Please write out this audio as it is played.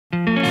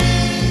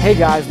Hey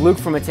guys, Luke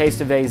from A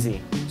Taste of AZ.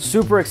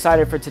 Super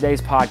excited for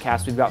today's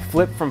podcast. We've got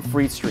Flip from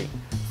Frites Street.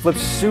 Flip's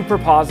super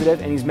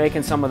positive and he's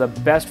making some of the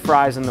best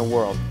fries in the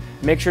world.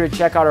 Make sure to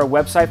check out our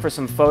website for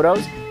some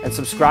photos and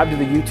subscribe to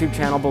the YouTube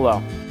channel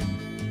below.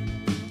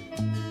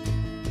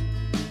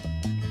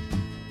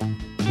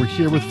 We're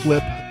here with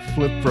Flip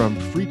from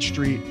Frites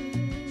Street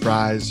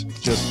Fries.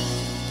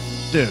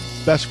 Dude,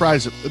 best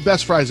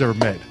fries ever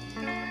made.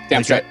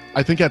 Damn straight.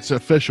 I think that's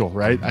official,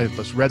 right? I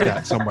just read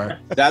that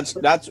somewhere. That's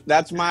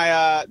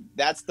my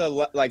that's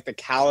the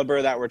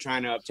caliber that we're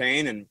trying to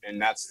obtain,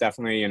 and that's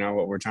definitely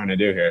what we're trying to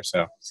do here.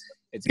 So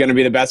it's gonna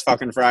be the best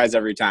fucking fries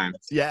every time.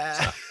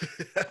 Yeah.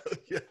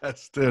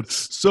 Yes, dude.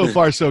 So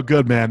far so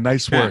good, man.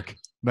 Nice work.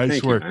 Nice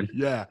Thank work. You,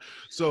 yeah.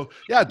 So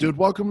yeah, dude,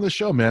 welcome to the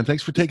show, man.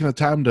 Thanks for taking the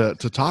time to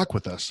talk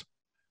with us.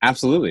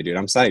 Absolutely, dude.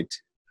 I'm psyched.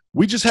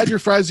 We just had your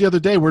fries the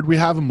other day. Where'd we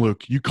have them,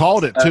 Luke? You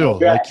called it too.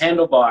 We're at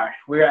Handlebar.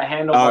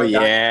 Oh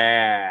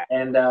yeah.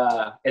 And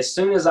as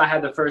soon as I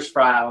had the first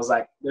fry, I was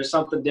like, "There's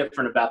something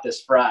different about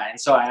this fry." And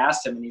so I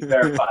asked him, and he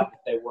verified that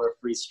they were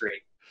Frites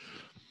Street.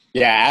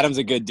 Yeah, Adam's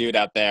a good dude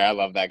out there. I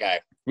love that guy.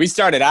 We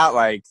started out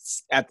like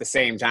at the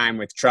same time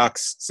with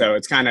trucks, so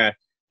it's kind of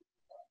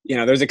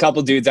there's a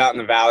couple dudes out in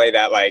the valley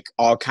that like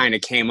all kind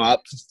of came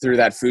up through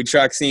that food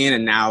truck scene,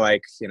 and now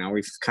like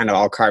we've kind of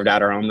all carved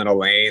out our own little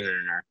lane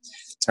and are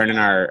turning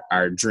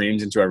our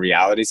dreams into a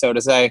reality, so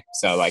to say.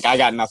 So like I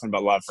got nothing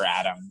but love for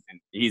Adam, and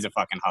he's a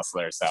fucking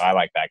hustler, so I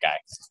like that guy.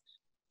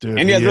 Dude,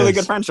 and he has really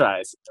good french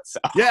fries. So.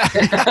 Yeah.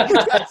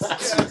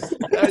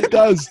 Yeah, he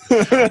does.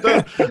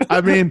 I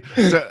mean,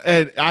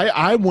 and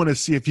I want to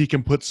see if he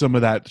can put some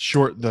of that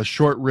the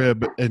short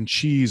rib and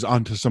cheese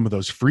onto some of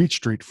those Frites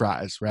Street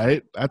fries,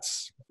 right?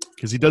 That's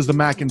because he does the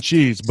mac and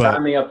cheese. But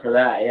sign me up for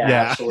that. Yeah,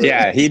 absolutely.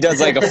 Yeah, he does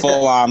like a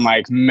full on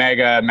like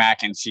mega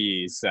mac and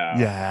cheese. So.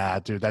 Yeah,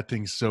 dude, that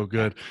thing's so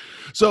good.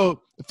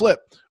 So Flip,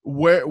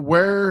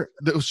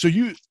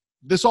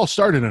 this all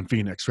started in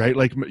Phoenix, right?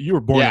 Like you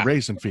were born and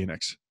raised in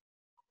Phoenix.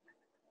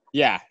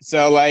 Yeah.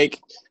 So like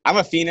I'm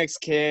a Phoenix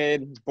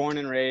kid, born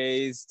and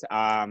raised.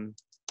 The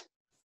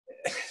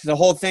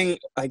whole thing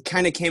like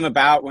kind of came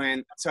about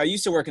so I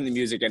used to work in the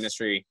music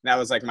industry. That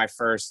was like my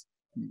first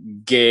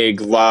gig,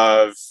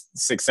 love,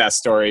 success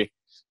story.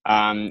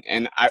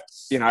 And I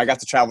got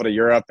to travel to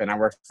Europe, and I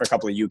worked for a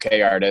couple of UK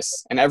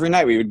artists, and every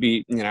night we would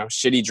be,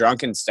 shitty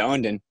drunk and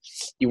stoned, and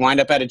you wind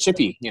up at a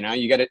chippy,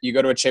 you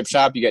go to a chip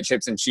shop, you get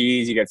chips and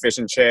cheese, you get fish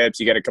and chips,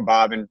 you get a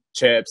kebab and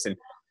chips, and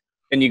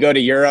then you go to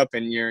Europe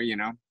and you're,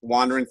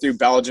 wandering through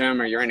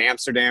Belgium, or you're in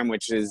Amsterdam,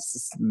 which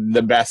is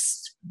the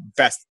best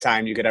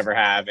time you could ever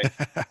have. And,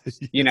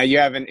 you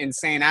have an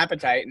insane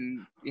appetite,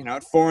 and,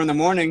 at 4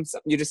 a.m,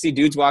 you just see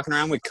dudes walking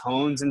around with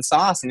cones and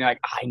sauce, and you're like,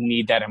 I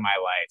need that in my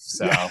life.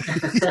 So,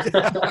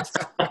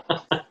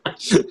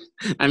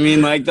 I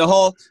mean, like the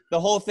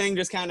whole thing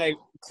just kind of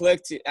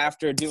clicked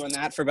after doing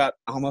that for about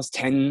almost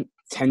 10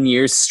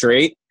 years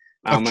straight.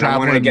 When I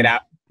wanted to get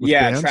out.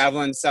 Yeah, bands?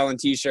 Traveling, selling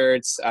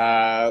T-shirts,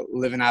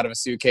 living out of a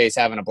suitcase,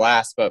 having a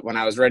blast. But when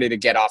I was ready to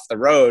get off the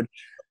road,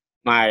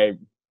 my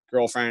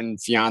girlfriend,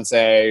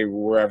 fiance,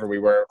 wherever we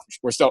were,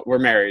 we're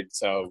married.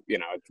 So,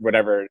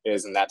 whatever it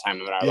is in that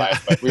time of our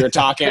life. But we were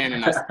talking,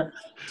 and I was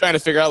trying to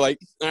figure out, like,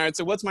 all right,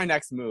 so what's my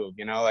next move?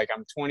 Like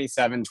I'm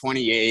 27,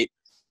 28.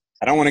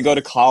 I don't want to go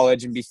to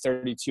college and be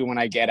 32 when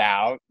I get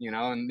out,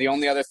 And the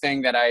only other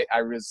thing that I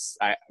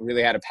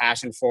really had a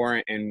passion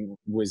for and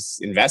was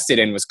invested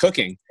in was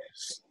cooking.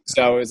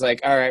 So it was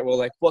like, all right, well,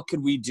 like, what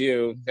could we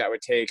do that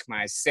would take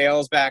my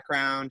sales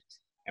background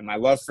and my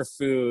love for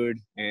food?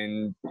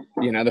 And,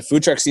 the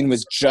food truck scene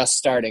was just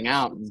starting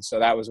out. And so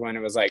that was when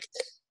it was like,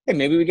 hey,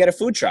 maybe we get a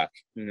food truck.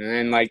 And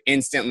then, like,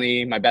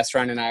 instantly, my best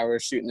friend and I were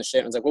shooting the shit.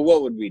 And I was like, well,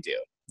 what would we do?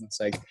 And it's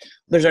like,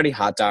 there's already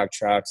hot dog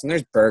trucks, and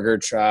there's burger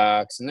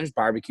trucks, and there's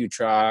barbecue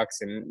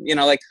trucks. And, it's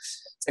like,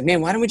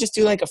 man, why don't we just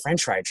do, like, a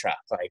French fry truck?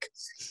 Like,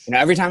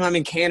 every time I'm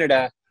in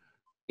Canada,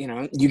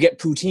 you get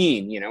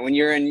poutine, when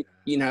you're in,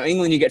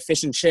 England, you get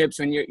fish and chips,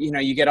 when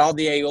you get all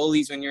the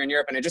aiolis when you're in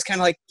Europe. And it just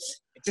kind of like,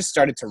 it just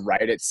started to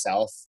write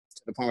itself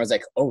to the point where I was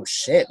like, oh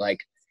shit, like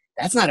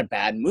that's not a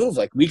bad move.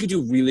 Like we could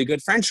do really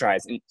good French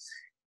fries, and,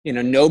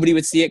 nobody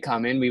would see it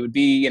coming. We would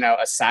be, a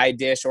side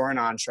dish or an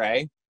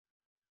entree.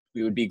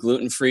 We would be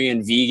gluten-free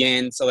and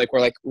vegan. So like,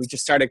 we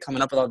just started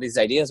coming up with all these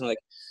ideas, and we're like,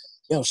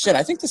 yo, shit,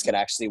 I think this could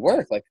actually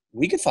work. Like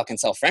we could fucking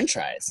sell French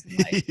fries.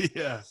 Like,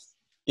 yeah.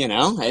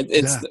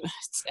 It's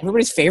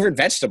everybody's favorite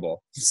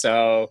vegetable.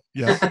 So,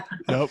 yeah,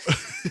 nope.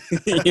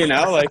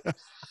 Like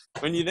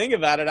when you think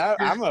about it,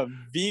 I'm a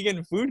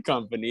vegan food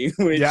company,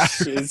 which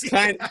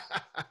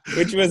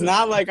which was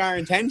not like our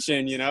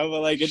intention, but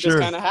like it just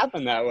kind of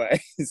happened that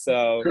way.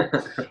 So,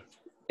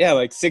 yeah,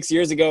 like 6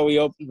 years ago, we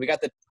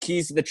got the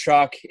keys to the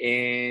truck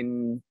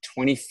in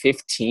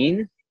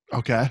 2015.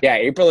 Okay. Yeah,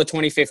 April of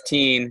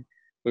 2015.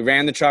 We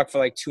ran the truck for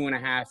like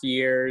 2.5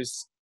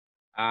 years.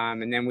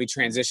 And then we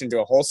transitioned to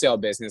a wholesale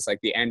business like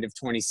the end of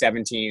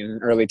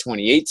 2017, early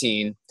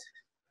 2018.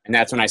 And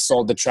that's when I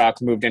sold the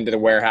truck, moved into the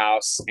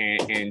warehouse,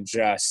 and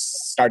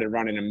just started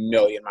running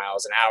 1,000,000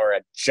 miles an hour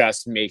at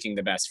just making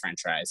the best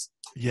French fries.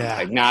 Yeah.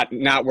 Like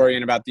not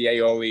worrying about the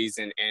aiolis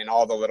and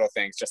all the little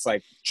things. Just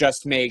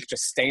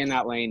stay in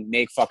that lane,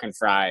 make fucking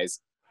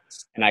fries.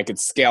 And I could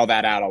scale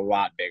that out a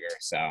lot bigger.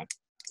 So.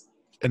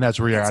 And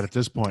that's where you're at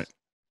this point.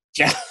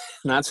 Yeah.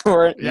 That's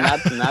what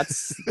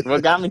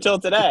got me till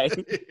today.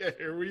 Yeah,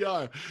 here we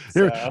are.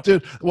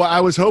 Dude. Well,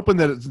 I was hoping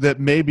that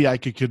maybe I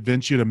could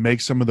convince you to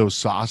make some of those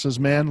sauces,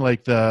 man.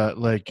 Just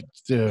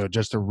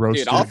a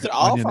roasted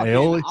onion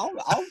aioli.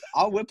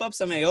 I'll whip up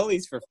some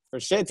aiolis for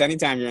shits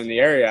anytime you're in the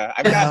area.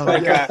 I've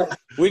got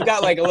we've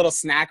got like a little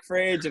snack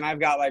fridge, and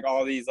I've got like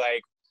all these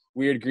like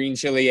weird green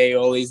chili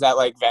aiolis that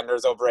like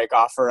vendors will break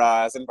off for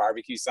us, and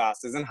barbecue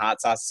sauces and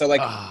hot sauce. So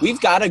like we've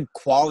got a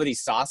quality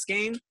sauce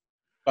game.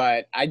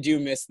 But I do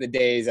miss the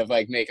days of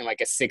like making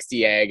like a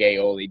 60 egg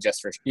aioli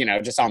just for,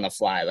 just on the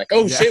fly. Like,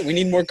 shit, we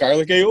need more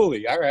garlic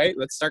aioli. All right,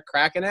 let's start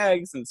cracking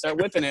eggs and start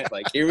whipping it.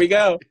 Like, here we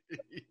go.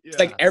 Yeah. It's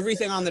like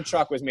everything on the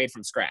truck was made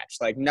from scratch.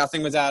 Like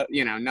nothing was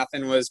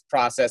nothing was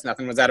processed.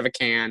 Nothing was out of a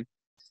can.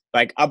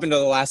 Like up until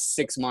the last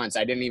 6 months,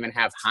 I didn't even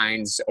have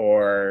Heinz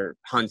or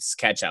Hunt's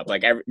ketchup.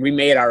 Like we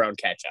made our own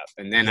ketchup.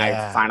 And then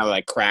I finally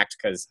like cracked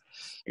because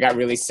I got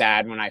really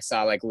sad when I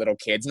saw like little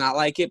kids not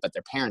like it, but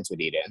their parents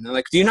would eat it. And they're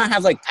like, do you not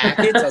have like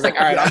packets? I was like,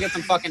 all right, I'll get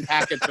some fucking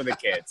packets for the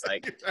kids.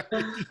 Like,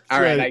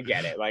 all right, I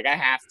get it. Like I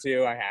have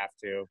to,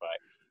 but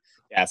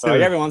yeah. So like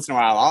every once in a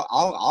while,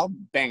 I'll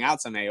bang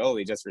out some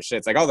aioli just for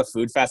shits. Like all the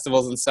food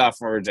festivals and stuff,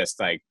 we're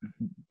just like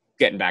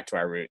getting back to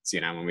our roots,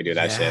 when we do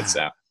that shit.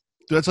 So.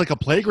 That's like a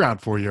playground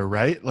for you,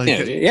 right? Like,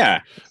 yeah.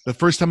 The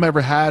first time I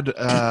ever had,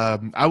 I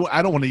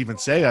don't want to even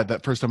say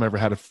that first time I ever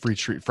had a Frites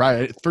Street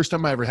fry. First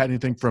time I ever had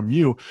anything from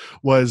you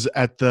was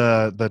at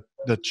the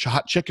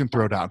hot chicken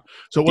throwdown.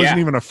 So it wasn't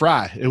even a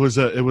fry. It was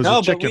a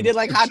chicken. But we did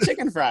like hot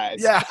chicken fries.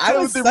 Yeah, I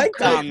was psyched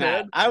on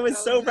that. I was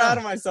so proud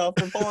of myself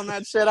for pulling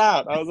that shit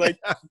out. I was like,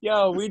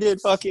 yo, we did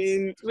hot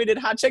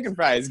chicken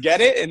fries. Get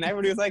it? And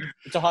everybody was like,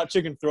 it's a hot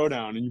chicken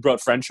throwdown. And you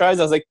brought French fries.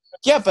 I was like,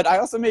 yeah, but I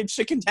also made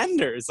chicken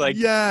tenders.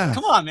 Like,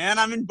 come on, man.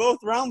 I'm in both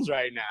realms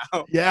right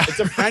now. Yeah. It's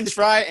a French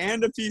fry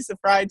and a piece of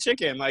fried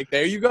chicken. Like,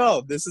 there you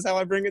go. This is how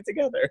I bring it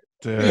together.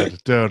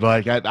 Dude,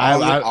 like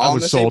I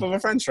was sold. Shape of a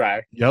French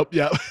fry. Yep.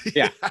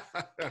 Yeah.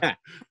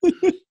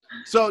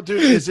 So,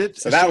 dude, is it?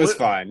 So that was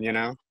fun,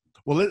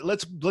 Well,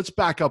 let's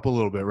back up a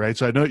little bit, right?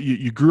 So I know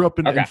you grew up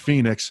in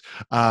Phoenix.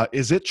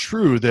 Is it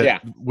true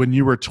that when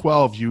you were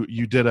 12,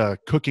 you did a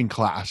cooking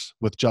class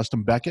with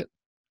Justin Beckett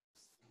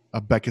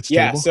of Beckett's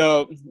Table?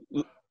 So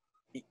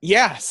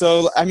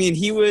I mean,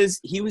 he was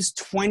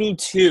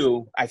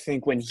 22, I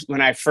think,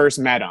 when I first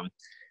met him,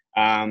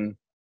 and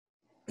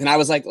I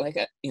was like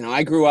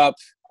I grew up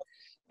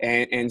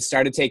and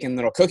started taking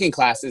little cooking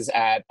classes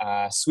at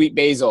Sweet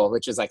Basil,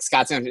 which is like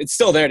Scottsdale. It's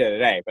still there to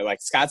today, but like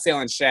Scottsdale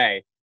and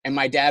Shea. And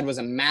my dad was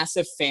a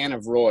massive fan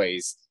of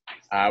Roy's,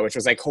 which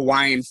was like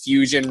Hawaiian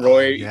fusion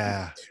Roy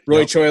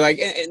Choi. Like,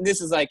 and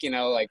this is like,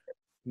 like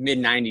mid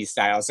 90s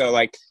style. So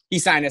like he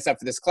signed us up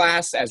for this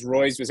class as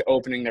Roy's was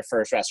opening their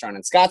first restaurant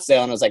in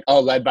Scottsdale. And I was like,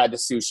 led by the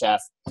sous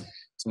chef.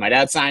 So my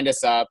dad signed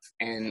us up,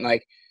 and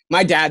like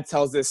my dad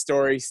tells this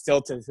story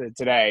still to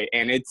today.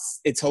 And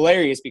it's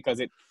hilarious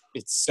because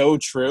it's so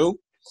true,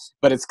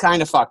 but it's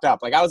kind of fucked up.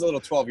 Like I was a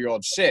little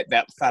 12-year-old shit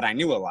that thought I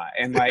knew a lot.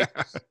 And like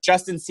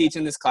Justin's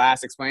teaching this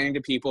class, explaining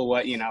to people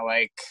what,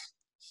 like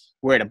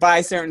where to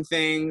buy certain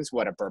things,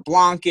 what a beurre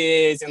blanc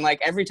is. And like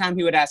every time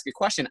he would ask a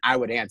question, I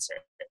would answer.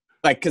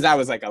 Like, cause I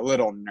was like a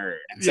little nerd.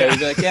 And so he'd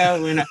be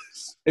like,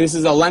 this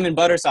is a lemon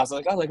butter sauce. I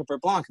was like, like a beurre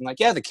blanc. I'm like,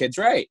 the kid's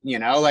right.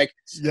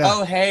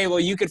 Hey, well,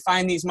 you could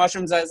find these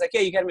mushrooms. I was like,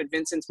 you got them at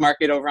Vincent's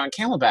Market over on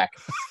Camelback.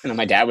 And then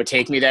my dad would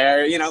take me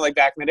there, like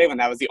back in the day when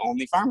that was the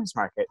only farmer's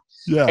market.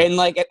 Yeah. And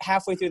like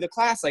halfway through the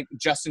class, like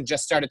Justin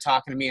just started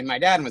talking to me and my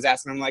dad and was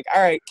asking him like,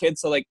 all right, kids.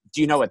 So like,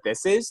 do you know what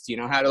this is? Do you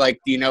know how to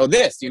do you know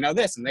this? Do you know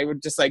this? And they were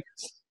just like,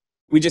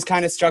 we just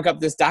kind of struck up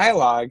this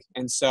dialogue.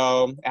 And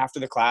so after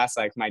the class,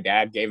 like my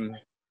dad gave him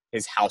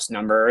his house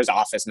number, his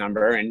office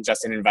number, and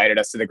Justin invited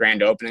us to the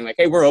grand opening. Like,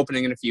 hey, we're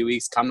opening in a few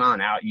weeks. Come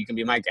on out. You can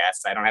be my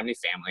guest. I don't have any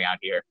family out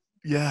here.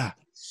 Yeah.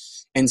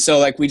 And so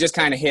like, we just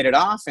kind of hit it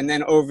off. And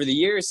then over the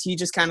years, he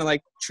just kind of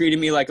like treated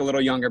me like a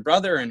little younger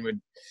brother and would,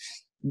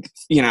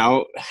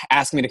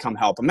 ask me to come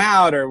help him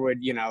out, or would,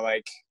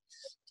 like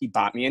he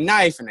bought me a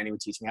knife and then he would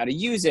teach me how to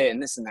use it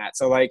and this and that.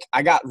 So like,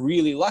 I got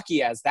really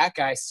lucky as that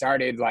guy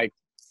started like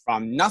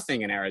from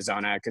nothing in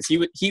Arizona. Cause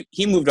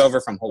he moved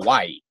over from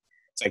Hawaii.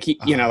 Like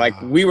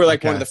like we were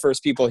like one of the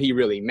first people he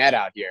really met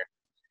out here.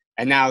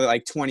 And now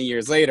like 20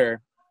 years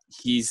later,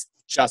 he's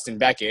Justin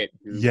Beckett,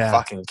 who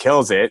fucking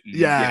kills it.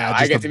 And,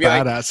 I get to be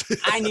badass. Like,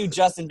 I knew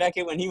Justin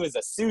Beckett when he was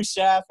a sous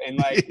chef, and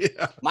like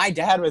my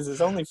dad was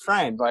his only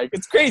friend. Like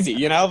it's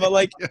crazy, but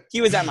like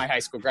he was at my high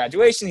school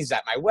graduation. He's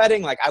at my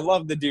wedding. Like I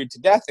love the dude to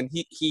death. And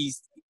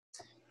he's,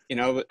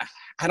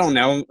 I don't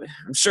know.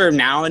 I'm sure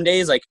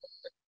nowadays, like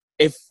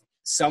if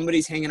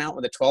somebody's hanging out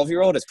with a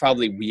 12-year-old, it's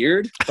probably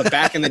weird. But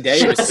back in the day,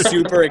 it was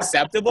super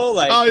acceptable.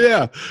 Like, oh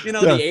yeah, you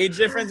know, the age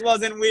difference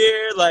wasn't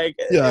weird. Like,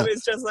 it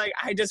was just like,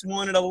 I just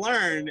wanted to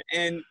learn.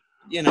 And,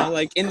 you know,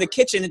 like in the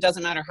kitchen, it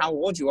doesn't matter how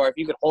old you are. If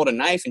you could hold a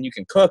knife and you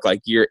can cook,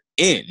 like you're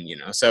in, you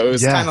know? So it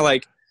was kind of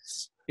like,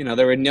 you know,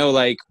 there were no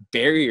like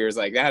barriers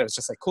like that. It was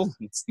just like, cool,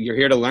 you're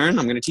here to learn.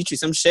 I'm going to teach you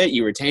some shit.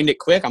 You retained it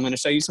quick. I'm going to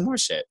show you some more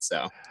shit.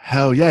 So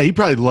hell yeah, he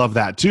probably loved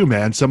that too,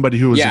 man. Somebody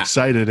who was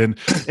excited, and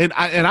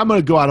I'm going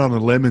to go out on a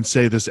limb and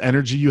say this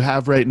energy you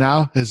have right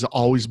now has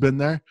always been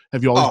there.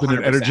 Have you always been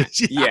an energy?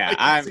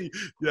 Yeah,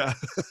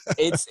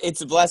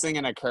 it's a blessing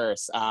and a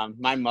curse.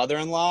 My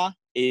mother-in-law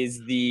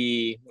is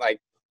the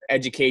like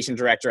education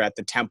director at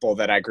the temple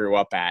that I grew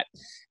up at.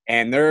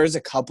 And there's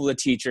a couple of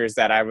teachers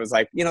that I was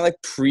like, you know, like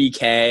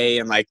pre-K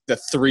and like the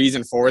 3s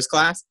and 4s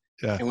class.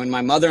 Yeah. And when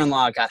my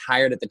mother-in-law got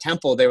hired at the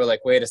temple, they were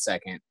like, wait a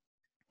second.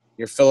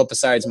 You're Philip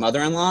Isard's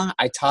mother-in-law?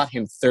 I taught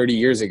him 30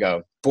 years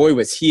ago. Boy,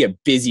 was he a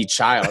busy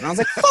child. And I was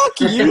like, fuck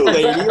you,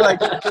 lady. Like,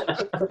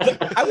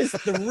 I was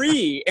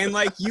 3. And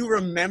like, you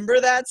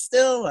remember that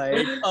still?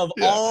 Like, of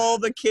all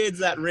the kids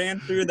that ran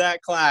through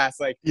that class,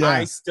 like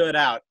I stood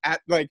out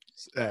at like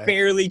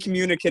barely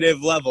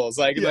communicative levels.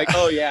 Like,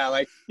 oh yeah,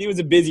 like he was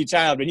a busy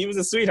child, but he was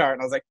a sweetheart.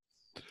 And I was like,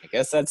 I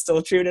guess that's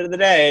still true to the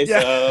day.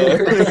 Yeah.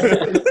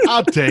 So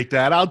I'll take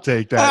that.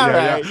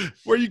 Right.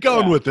 Where are you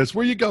going with this?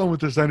 Where are you going with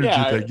this energy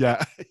thing?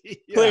 Yeah.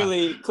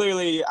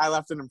 Clearly I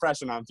left an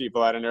impression on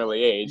people at an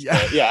early age.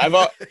 Yeah. But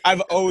yeah,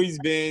 I've always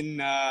been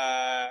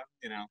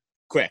you know,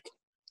 quick.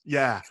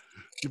 Yeah.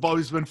 You've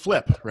always been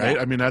Flip, right?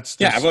 Yeah. I mean, that's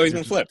I've always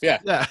been Flip. Yeah.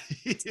 Yeah.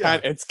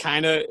 It's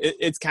kind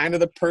of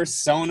the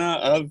persona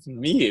of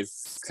me.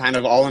 It's kind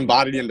of all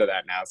embodied into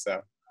that now.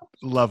 So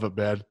love it,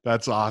 man.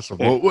 That's awesome.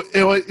 Yeah.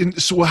 Well,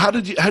 so how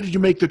did you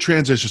make the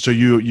transition? So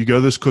you go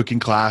to this cooking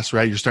class,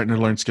 right? You're starting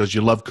to learn skills.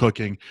 You love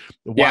cooking.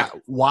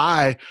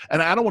 Why?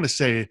 And I don't want to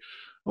say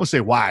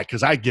why,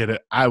 because I get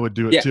it. I would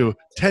do it too.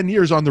 10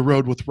 years on the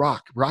road with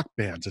rock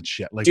bands and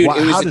shit. Like, dude,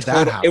 how did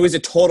that happen? It was a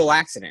total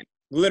accident.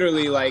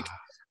 Literally, like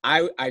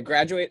I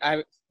graduated.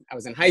 I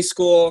was in high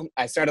school.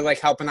 I started like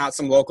helping out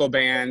some local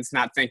bands,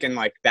 not thinking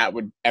like that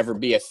would ever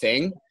be a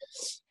thing.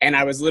 And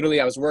I was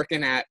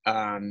working at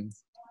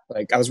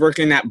I was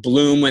working at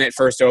Bloom when it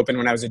first opened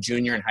when I was a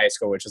junior in high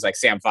school, which was like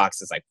Sam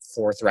Fox's like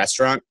 4th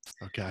restaurant.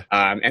 Okay.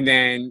 And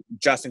then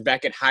Justin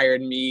Beckett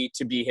hired me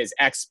to be his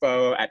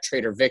expo at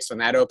Trader Vic's when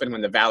that opened,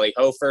 when the Valley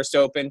Ho first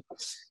opened.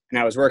 And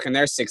I was working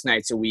there 6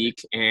 nights a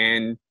week.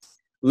 And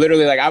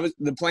literally, like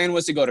the plan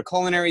was to go to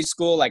culinary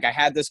school. Like I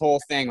had this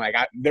whole thing, like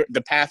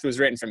the path was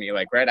written for me.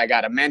 Like, right, I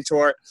got a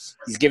mentor.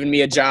 He's given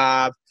me a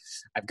job.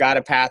 I've got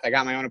a path. I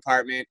got my own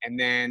apartment. And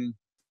then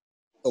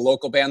the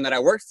local band that I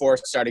worked for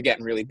started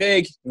getting really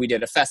big. We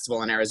did a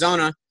festival in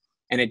Arizona,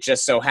 and it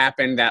just so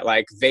happened that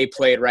like they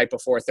played right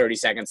before 30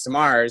 Seconds to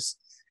Mars,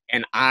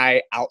 and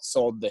I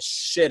outsold the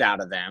shit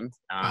out of them.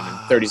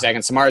 30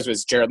 Seconds to Mars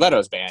was Jared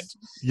Leto's band.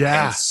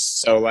 Yeah. And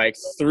so like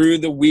through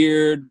the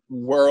weird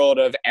world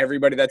of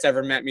everybody that's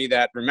ever met me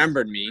that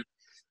remembered me,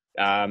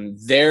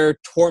 their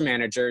tour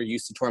manager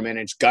used to tour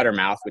manage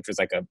Guttermouth, which was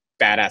like a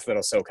badass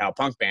little SoCal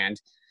punk band.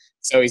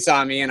 So he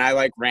saw me and I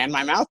like ran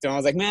my mouth to him. I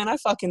was like, man, I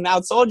fucking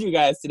outsold you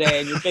guys today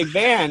and your big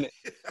band.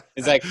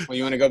 He's like, well,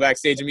 you want to go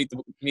backstage and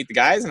meet the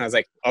guys? And I was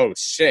like, oh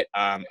shit.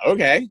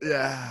 Okay.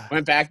 Yeah.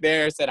 Went back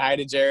there, said hi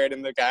to Jared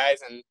and the guys.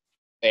 And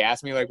they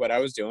asked me like what I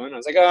was doing. I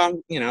was like, oh,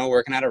 I'm,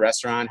 working at a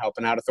restaurant,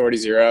 helping out Authority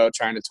Zero,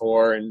 trying to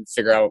tour and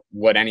figure out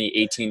what any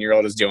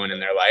 18-year-old is doing in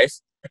their life.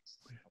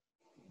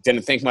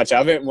 Didn't think much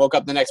of it, and woke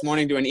up the next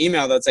morning to an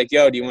email that's like,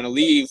 yo, do you want to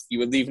leave? You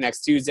would leave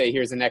next Tuesday.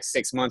 Here's the next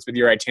 6 months with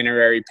your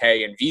itinerary,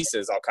 pay, and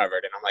visas all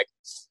covered. And I'm like,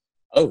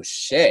 oh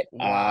shit.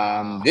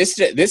 Wow. This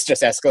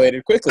just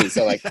escalated quickly.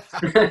 So like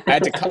I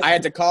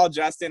had to call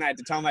Justin. I had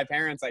to tell my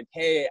parents like,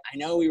 hey, I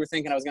know we were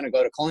thinking I was going to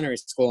go to culinary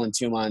school in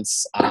 2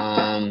 months.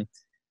 I'm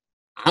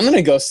going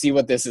to go see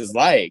what this is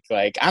like.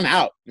 Like, I'm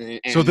out. And,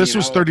 so this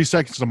was 30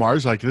 Seconds to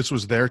Mars? Like, this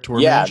was their tour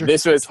manager?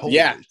 This was, Holy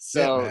yeah. shit,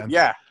 So, man.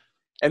 yeah.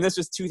 And this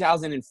was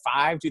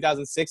 2005,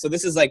 2006. So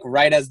this is like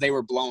right as they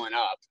were blowing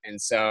up.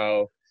 And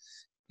so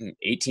I'm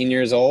 18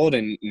 years old,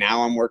 and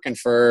now I'm working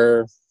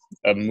for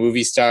a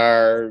movie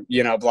star,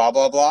 blah,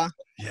 blah, blah.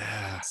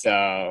 Yeah.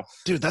 So.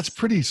 Dude, that's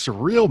pretty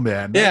surreal,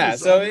 man. Yeah.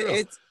 So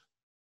it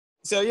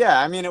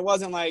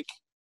wasn't like,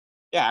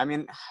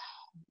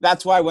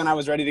 that's why when I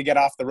was ready to get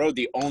off the road,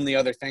 the only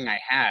other thing I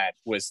had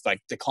was like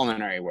the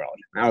culinary world.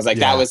 And I was like,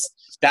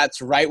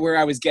 that's right where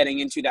I was getting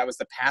into. That was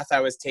the path I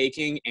was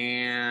taking.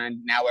 And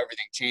now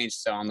everything changed.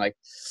 So I'm like,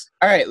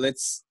 all right,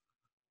 let's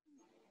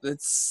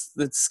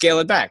scale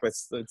it back.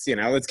 Let's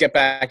get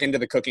back into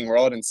the cooking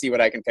world and see what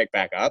I can pick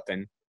back up.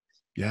 And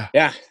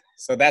yeah.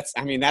 So that's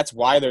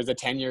why there's a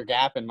 10-year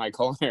gap in my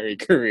culinary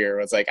career.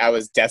 It was like I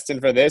was destined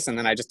for this, and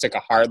then I just took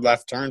a hard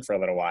left turn for a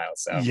little while.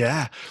 So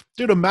yeah,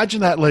 dude, imagine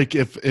that. Like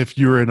if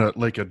you're in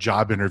a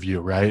job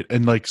interview, right,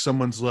 and like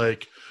someone's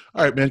like,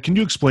 "All right, man, can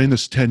you explain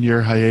this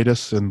 10-year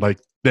hiatus?" And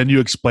like then you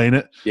explain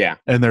it, yeah,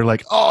 and they're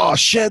like, "Oh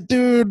shit,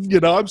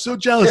 dude, I'm so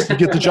jealous to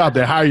get the job."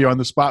 They hire you on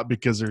the spot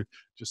because they're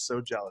Just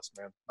so jealous,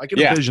 man. I can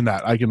Yeah. envision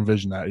that. I can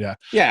envision that. Yeah.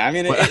 Yeah, I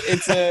mean,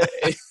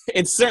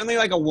 it's certainly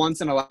like a once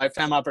in a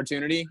lifetime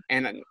opportunity,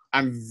 and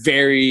I'm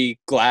very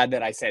glad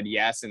that I said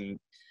yes and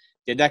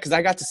did that, because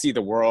I got to see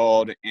the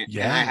world, and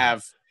I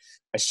have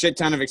a shit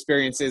ton of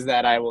experiences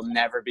that I will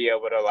never be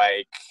able to,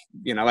 like,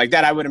 you know, like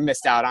that I would have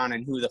missed out on,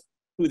 and who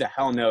the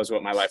hell knows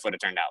what my life would have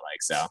turned out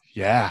like. So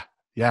yeah.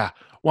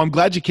 Well, I'm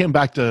glad you came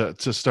back to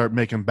start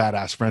making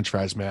badass French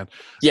fries, man.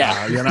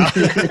 Yeah, you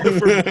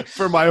know,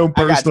 for my own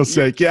personal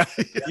sake. Yeah.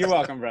 You're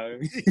welcome, brother.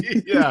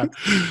 Yeah.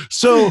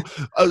 So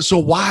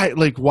why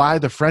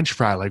the French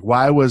fry? Like,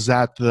 why was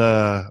that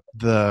the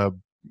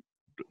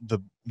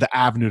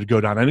avenue to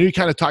go down? I know you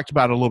kind of talked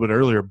about it a little bit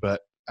earlier,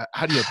 but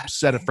how do you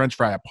set a French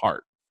fry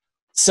apart?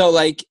 So,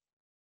 like,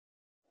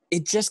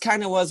 it just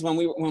kind of was when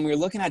we were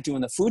looking at doing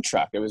the food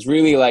truck, it was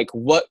really like,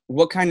 what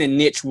kind of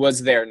niche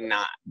was there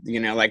not? You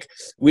know, like,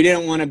 we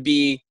didn't want to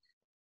be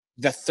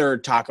the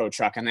third taco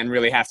truck and then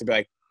really have to be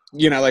like,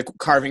 you know, like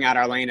carving out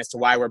our lane as to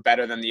why we're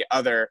better than the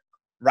other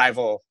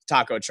rival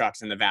taco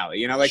trucks in the valley.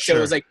 You know, like, so it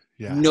was like,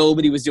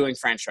 nobody was doing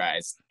French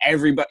fries.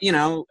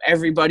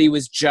 Everybody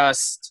was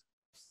just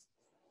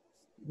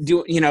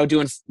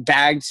doing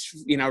bagged,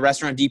 you know,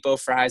 Restaurant Depot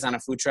fries on a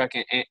food truck.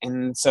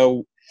 And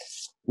so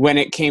when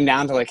it came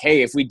down to like,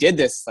 hey, if we did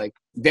this, like,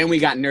 then we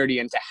got nerdy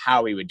into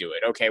how we would do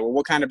it. Okay, well,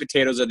 what kind of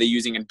potatoes are they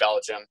using in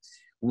Belgium?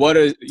 What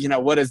is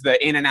the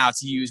in and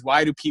outs use?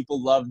 Why do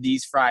people love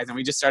these fries? And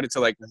we just started to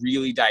like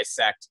really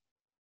dissect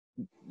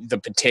the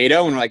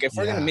potato, and we're like, if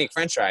we're gonna make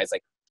French fries,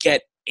 like,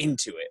 get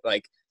into it,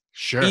 like,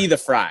 be the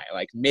fry,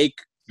 like, make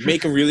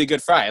a really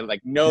good fry,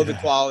 like, know the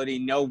quality,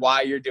 know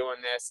why you're doing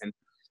this. And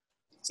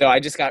so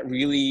I just got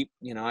really,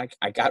 you know,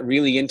 I got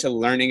really into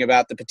learning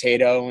about the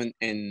potato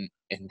and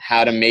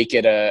how to make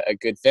it a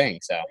good thing.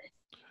 So.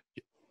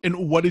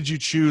 And what did you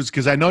choose?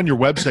 Because I know on your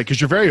website, because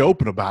you're very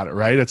open about it,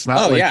 right? It's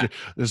not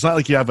it's not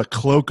like you have a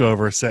cloak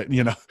over set,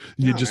 you know,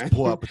 you just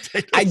pull out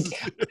potatoes.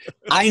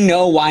 I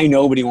know why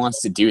nobody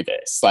wants to do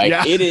this. Like,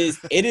 it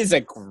is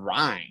a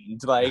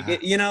grind.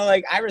 Like, you know,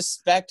 like, I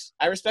respect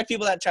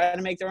people that try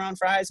to make their own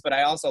fries, but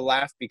I also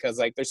laugh because,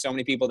 like, there's so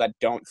many people that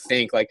don't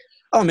think like,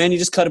 oh man, you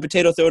just cut a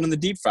potato, throw it in the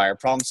deep fryer,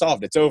 problem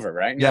solved, it's over,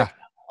 right? And like,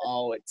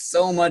 oh, it's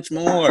so much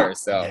more.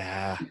 So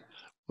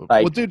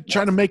like, well, dude,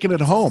 trying to make it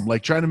at home,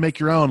 like trying to make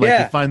your own,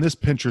 like you find this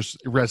Pinterest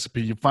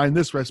recipe, you find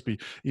this recipe,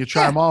 you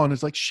try them all, and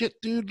it's like, shit,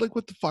 dude, like,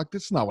 what the fuck?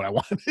 That's not what I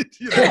wanted.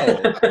 You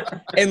know?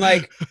 And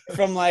like,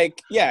 from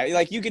like,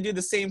 like, you could do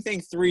the same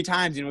thing 3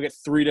 times, you know, get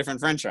 3 different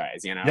French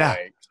fries, you know?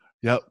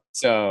 Like,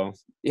 so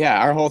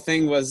our whole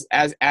thing was,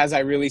 as I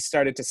really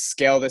started to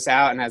scale this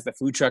out, and as the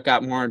food truck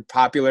got more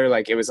popular,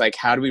 like, it was like,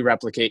 how do we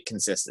replicate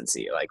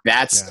consistency? Like,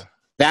 that's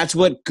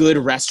what good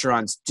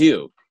restaurants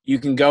do. You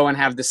can go and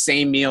have the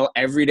same meal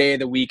every day of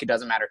the week. It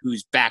doesn't matter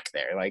who's back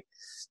there. Like,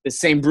 the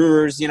same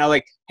brewers, you know,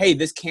 like, hey,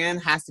 this can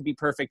has to be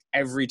perfect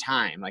every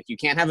time. Like, you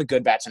can't have a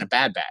good batch and a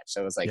bad batch.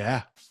 So it's like,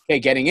 okay,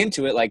 getting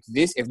into it, like,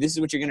 this, if this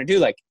is what you're going to do,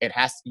 like, it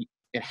has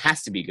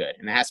to be good,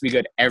 and it has to be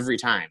good every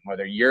time,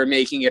 whether you're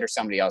making it or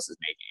somebody else is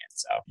making it.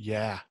 So,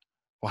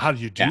 well, how do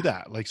you do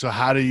that? Like, so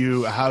how did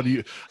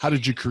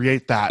you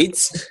create that?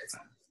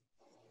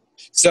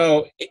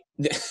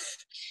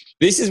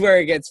 This is where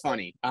it gets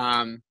funny.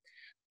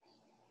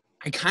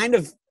 I kind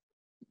of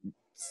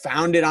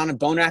found it on a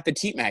Bon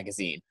Appetit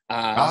magazine.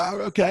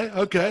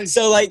 Okay.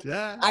 So like,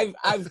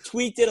 I've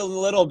tweaked it a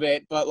little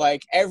bit, but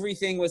like,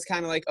 everything was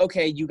kind of like,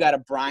 okay, you got to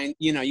brine,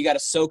 you know, you got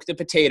to soak the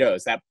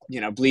potatoes that, you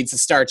know, bleeds the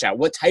starch out.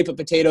 What type of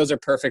potatoes are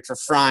perfect for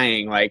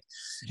frying? Like,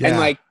 and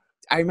like,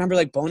 I remember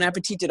like Bon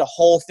Appetit did a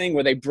whole thing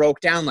where they broke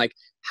down like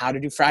how to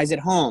do fries at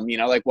home, you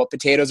know, like what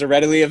potatoes are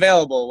readily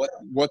available,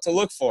 what to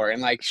look for. And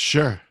like,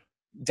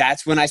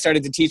 that's when I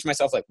started to teach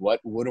myself, like,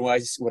 what am I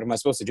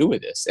supposed to do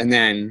with this? And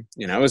then,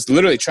 you know, it was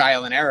literally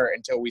trial and error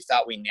until we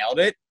thought we nailed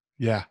it.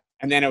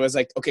 And then it was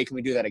like, okay, can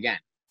we do that again?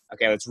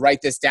 Okay, let's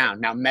write this down.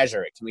 Now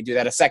measure it. Can we do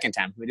that a second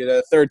time? Can we do that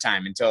a third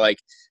time? Until like,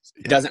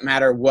 it doesn't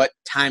matter what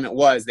time it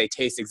was, they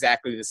taste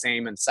exactly the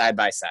same and side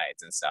by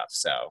sides and stuff.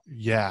 So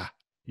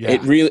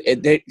it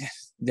really,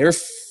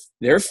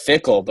 they're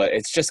fickle, but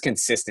it's just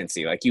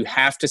consistency. Like, you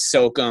have to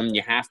soak them.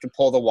 You have to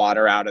pull the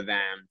water out of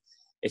them.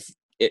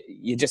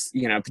 You just,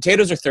 you know,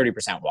 potatoes are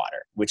 30%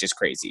 water, which is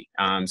crazy.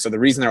 So the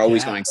reason they're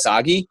always going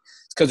soggy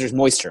is because there's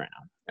moisture in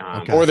them,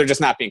 or they're just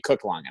not being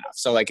cooked long enough.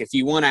 So like, if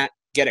you want to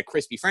get a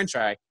crispy French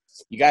fry,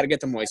 you got to get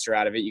the moisture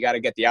out of it. You got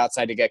to get the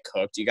outside to get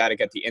cooked. You got to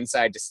get the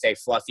inside to stay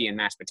fluffy and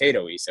mashed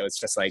potato-y. So it's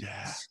just like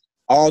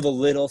all the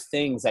little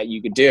things that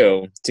you could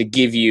do to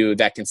give you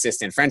that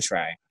consistent French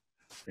fry.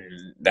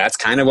 And that's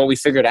kind of what we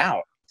figured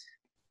out.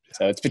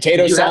 So it's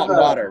potato, salt, and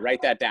water.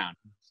 Write that down.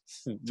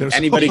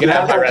 Anybody can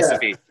have my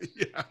recipe.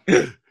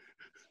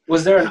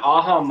 Was there an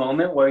aha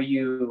moment where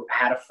you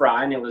had a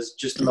fry and it was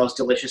just the most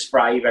delicious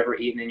fry you've ever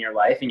eaten in your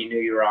life and you knew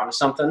you were onto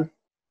something?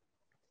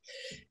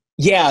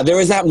 Yeah, there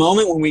was that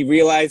moment when we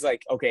realized,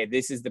 like, okay,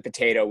 this is the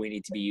potato we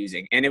need to be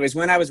using. And it was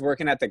when I was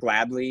working at the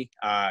Gladly,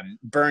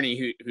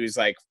 Bernie, who's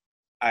like,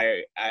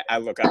 I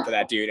look up to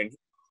that dude, and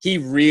he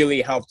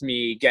really helped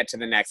me get to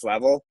the next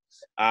level.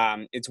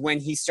 It's when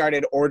he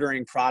started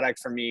ordering product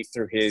from me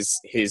through his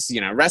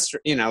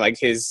restaurant, like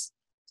his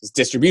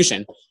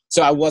distribution.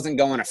 So I wasn't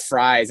going to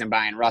Fry's and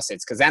buying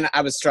russets, because then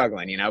I was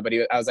struggling, but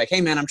I was like, hey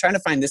man, I'm trying to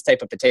find this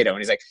type of potato. And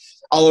he's like,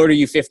 I'll order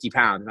you 50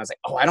 pounds. And I was like,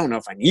 oh, I don't know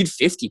if I need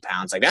 50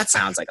 pounds. Like, that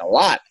sounds like a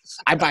lot.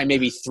 I buy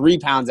maybe 3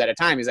 pounds at a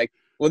time. He's like,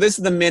 well, this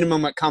is the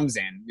minimum it comes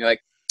in. You're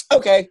like,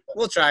 okay,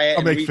 we'll try it.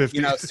 I'll make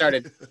 50.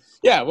 Started,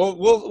 yeah,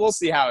 we'll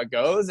see how it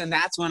goes. And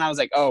that's when I was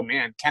like, oh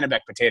man,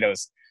 Kennebec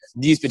potatoes,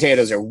 these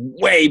potatoes are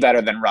way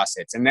better than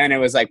russets. And then it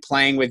was like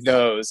playing with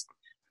those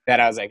that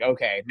I was like,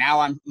 okay, now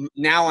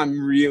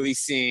I'm really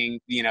seeing,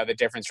 the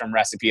difference from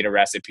recipe to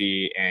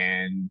recipe,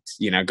 and,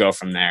 go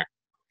from there.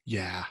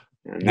 Yeah.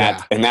 And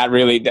that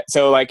really,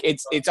 so like,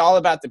 it's all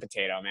about the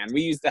potato, man.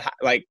 We use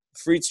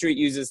Frites Street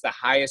uses the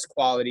highest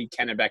quality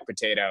Kennebec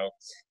potato.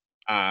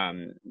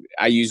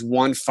 I use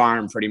one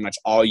farm pretty much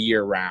all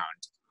year round.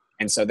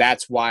 And so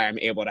that's why I'm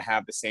able to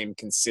have the same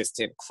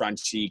consistent,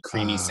 crunchy,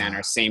 creamy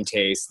center, same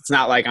taste. It's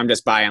not like I'm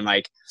just buying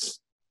like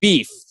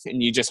beef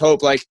and you just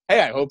hope like, hey,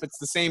 I hope it's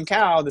the same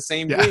cow, the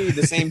same breed,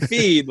 the same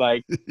feed.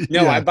 Like,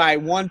 no, I buy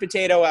one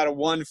potato out of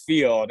one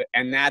field,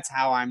 and that's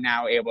how I'm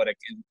now able to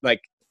like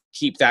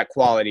keep that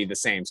quality the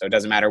same. So it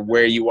doesn't matter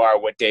where you are,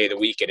 what day of the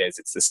week it is,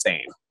 it's the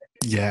same.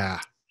 Yeah.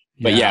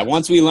 But yeah,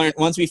 once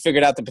we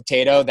figured out the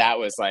potato, that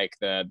was like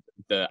the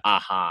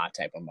aha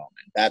type of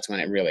moment. That's when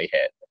it really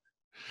hit.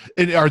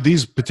 And are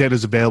these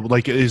potatoes available?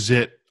 Like, is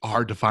it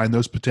hard to find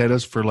those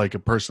potatoes for like a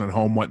person at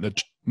home wanting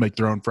to make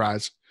their own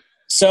fries?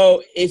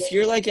 So if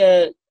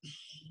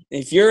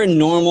you're a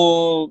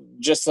normal,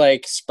 just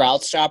like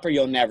Sprouts shopper,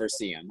 you'll never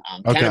see them.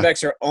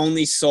 Kennebecs are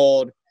only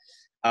sold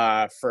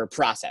for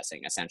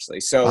processing, essentially.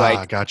 So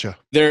gotcha.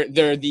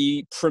 They're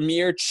the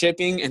premier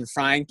chipping and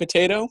frying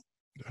potato.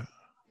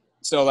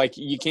 So like,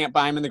 you can't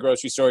buy them in the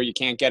grocery store. You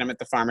can't get them at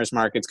the farmers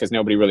markets because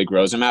nobody really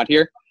grows them out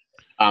here.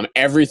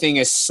 Everything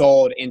is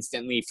sold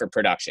instantly for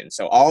production.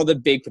 So all the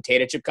big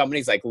potato chip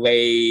companies like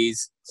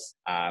Lay's,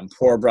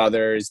 Poor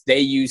Brothers, they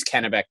use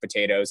Kennebec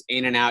potatoes.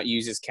 In-N-Out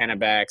uses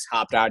Kennebecs.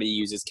 Hop Dottie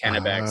uses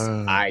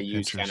Kennebecs. I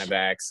use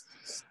Kennebecs.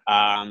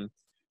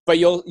 But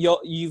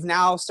you've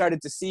now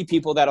started to see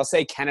people that'll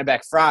say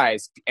Kennebec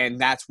fries, and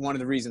that's one of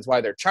the reasons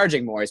why they're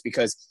charging more, is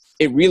because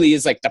it really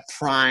is like the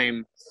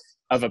prime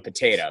of a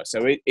potato.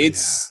 So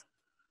it's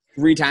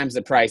 3 times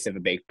the price of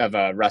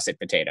a russet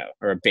potato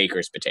or a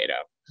baker's potato.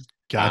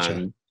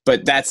 Gotcha.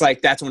 But that's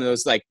one of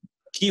those like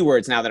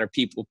keywords now that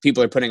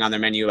people are putting on their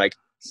menu. Like,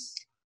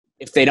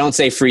 if they don't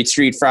say Frites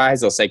Street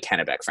fries, they'll say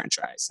Kennebec French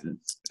fries. And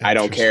I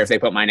don't care if they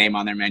put my name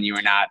on their menu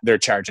or not. They're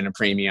charging a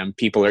premium.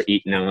 People are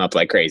eating them up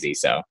like crazy.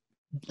 So.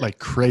 Like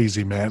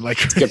crazy, man.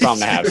 Like, it's a good problem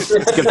to have. It's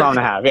a good problem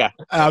to have. Yeah,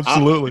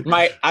 absolutely.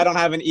 I don't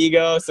have an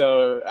ego,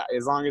 so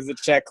as long as the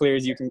check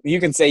clears, you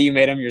can say you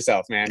made them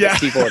yourself, man.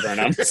 Just keep ordering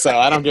them. So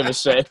I don't give a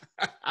shit.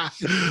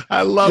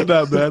 I love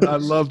that, man. I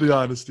love the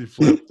honesty,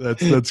 Flip.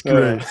 That's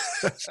great.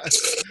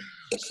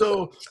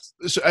 So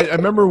I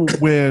remember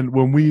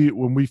when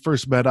we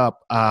first met up,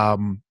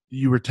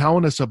 you were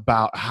telling us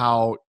about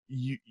how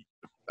I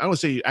don't want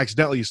to say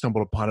accidentally you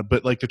stumbled upon it,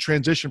 but like the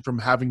transition from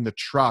having the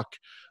truck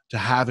to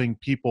having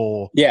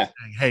people saying,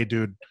 hey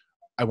dude,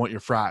 I want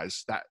your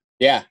fries.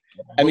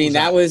 I mean,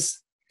 that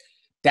was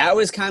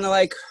kind of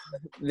like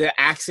the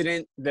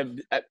accident.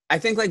 I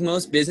think like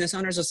most business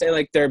owners will say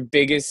like their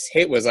biggest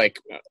hit was like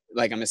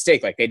a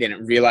mistake. Like they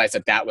didn't realize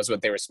that was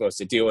what they were supposed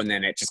to do. And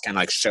then it just kind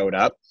of like showed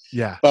up.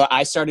 Yeah. But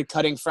I started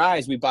cutting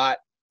fries. We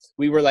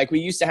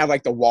used to have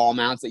like the wall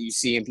mounts that you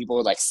see and people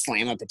would like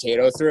slam a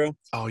potato through.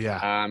 Oh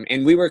yeah.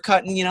 And we were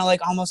cutting,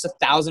 like almost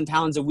 1,000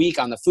 pounds a week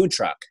on the food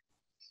truck.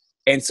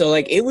 And so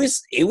like, it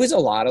was a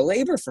lot of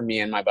labor for me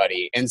and my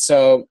buddy. And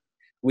so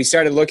we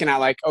started looking at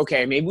like,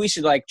 okay, maybe we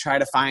should like try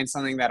to find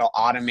something that'll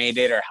automate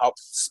it or help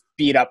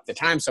speed up the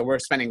time. So we're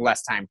spending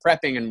less time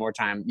prepping and more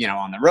time,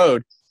 on the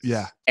road.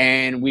 Yeah.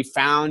 And we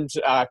found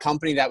a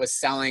company that was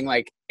selling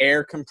like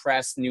air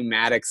compressed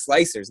pneumatic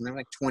slicers, and they're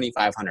like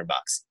 $2,500.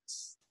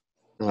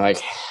 We're like,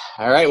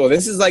 all right, well,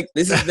 this is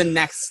the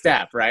next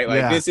step, right?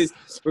 Like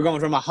we're going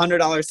from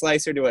 $100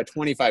 slicer to a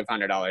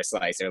 $2,500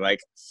 slicer. Like,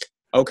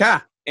 okay.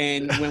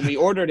 And when we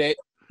ordered it,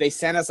 they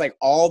sent us like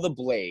all the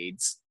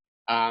blades.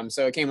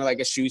 So it came with like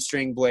a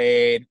shoestring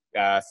blade,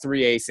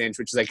 3/8 inch,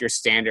 which is like your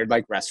standard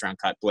like restaurant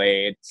cut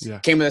blade. Yeah.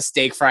 Came with a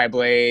steak fry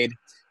blade.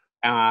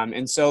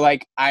 And so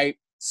like I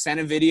sent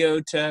a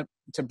video to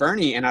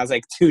Bernie, and I was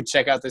like, dude,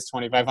 check out this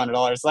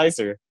 $2,500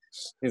 slicer.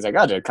 He's like,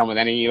 oh, did it come with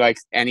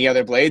any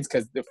other blades?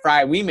 Because the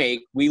fry we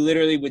make, we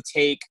literally would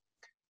take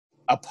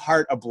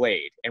apart a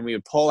blade and we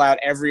would pull out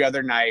every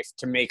other knife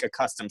to make a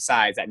custom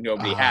size that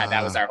nobody had.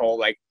 That was our whole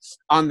like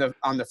on the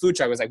food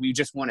truck was like, we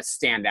just want to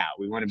stand out.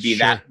 We want to be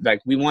that,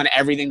 like we want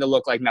everything to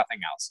look like nothing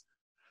else.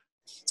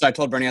 So I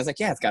told Bernie, I was like,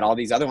 yeah, it's got all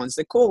these other ones. He's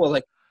like, cool. Well,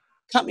 like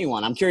cut me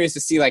one. I'm curious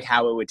to see like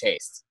how it would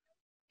taste.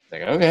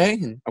 Like, okay.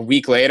 And a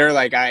week later,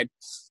 like I'd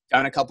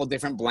done a couple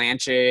different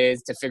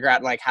blanches to figure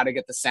out like how to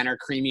get the center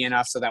creamy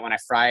enough so that when I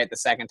fry it the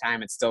second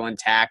time, it's still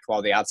intact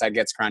while the outside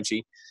gets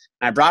crunchy.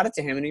 And I brought it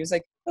to him and he was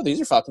like, oh,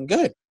 these are fucking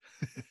good.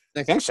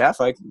 Like, thanks, chef.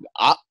 Like,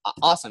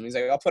 awesome. He's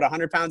like, I'll put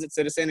 100 pounds at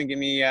Citizen and give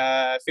me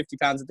 50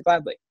 pounds at the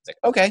Gladly. It's like,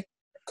 okay,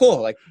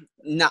 cool. Like,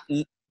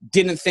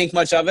 didn't think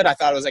much of it. I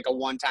thought it was like a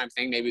one-time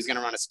thing. Maybe he's going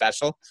to run a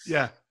special.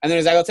 Yeah. And then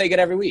he's like, I'll take it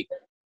every week. I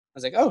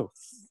was like, oh,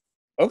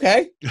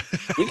 okay.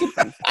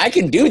 I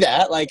can do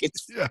that. Like,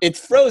 it's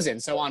frozen.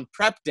 So on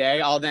prep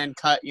day, I'll then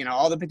cut,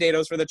 all the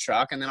potatoes for the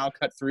truck, and then I'll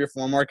cut 3 or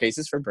 4 more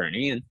cases for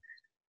Bernie. And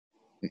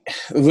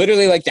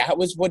literally, like, that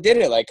was what did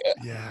it. Like,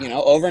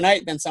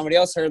 overnight, then somebody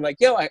else heard, like,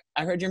 yo, I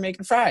heard you're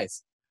making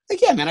fries.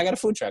 Like, yeah, man, I got a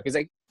food truck. He's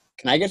like,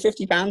 can I get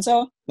 50 pounds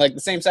though? Like,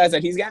 the same size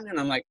that he's getting? And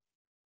I'm like,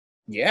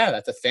 yeah,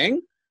 that's a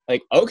thing.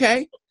 Like,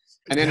 okay.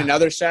 And then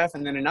another chef,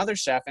 and then another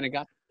chef. And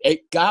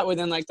it got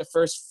within like the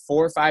first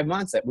 4 or 5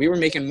 months that we were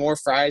making more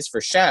fries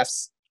for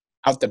chefs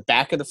out the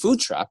back of the food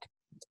truck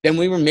than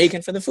we were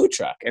making for the food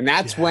truck. And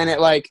that's when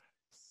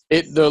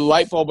the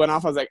light bulb went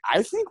off. I was like,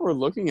 I think we're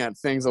looking at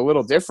things a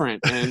little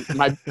different. And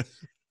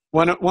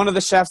one of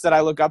the chefs that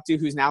I look up to,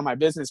 who's now my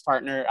business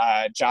partner,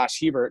 Josh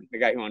Hebert, the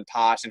guy who owned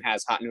Posh and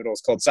has Hot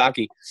Noodles Cold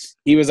Sake,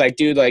 he was like,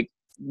 dude, like,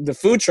 the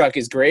food truck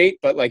is great,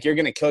 but like, you're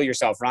going to kill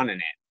yourself running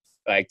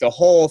it. Like, the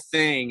whole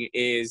thing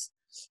is,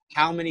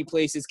 how many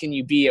places can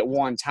you be at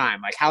one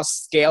time? Like, how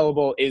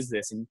scalable is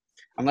this? And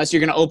unless you're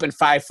going to open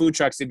 5 food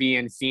trucks to be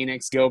in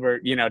Phoenix,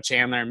 Gilbert,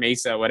 Chandler,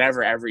 Mesa,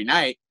 whatever, every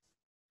night,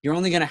 you're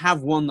only going to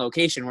have one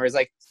location. Whereas,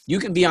 like, you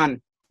can be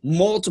on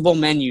multiple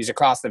menus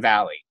across the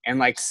valley and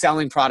like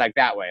selling product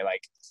that way.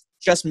 Like,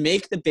 just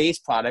make the base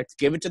product,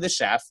 give it to the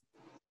chef,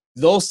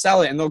 they'll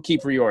sell it, and they'll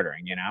keep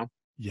reordering,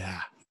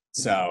 Yeah.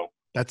 So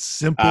that's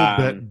simple,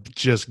 but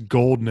just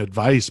golden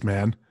advice,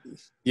 man.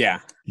 Yeah.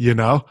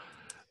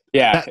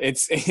 Yeah.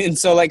 And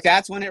so like,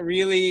 that's when it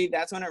really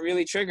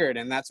triggered.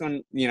 And that's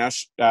when,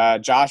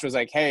 Josh was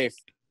like, hey, if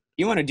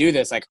you want to do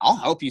this, like, I'll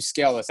help you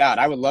scale this out.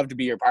 I would love to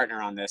be your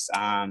partner on this.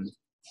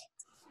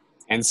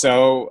 And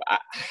so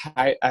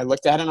I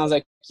looked at it and I was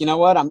like, you know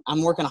what?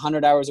 I'm working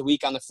 100 hours a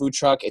week on the food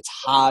truck. It's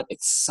hot.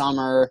 It's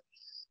summer.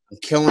 I'm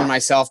killing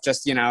myself.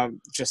 Just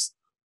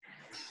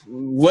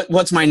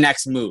what's my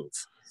next move?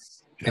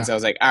 Yeah. And so I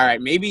was like, all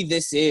right, maybe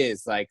this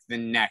is like the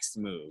next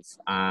move.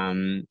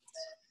 And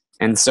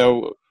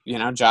so,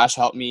 Josh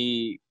helped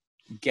me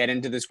get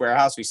into this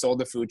warehouse. We sold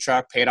the food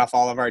truck, paid off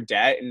all of our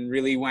debt, and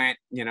really went,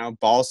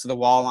 balls to the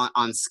wall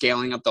on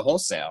scaling up the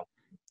wholesale.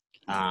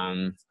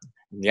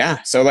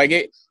 So like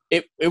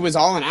it was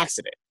all an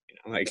accident,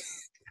 like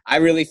I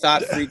really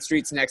thought Frites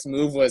Street's next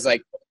move was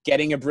like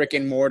getting a brick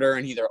and mortar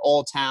in either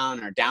Old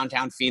Town or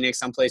downtown Phoenix,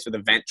 someplace with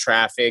event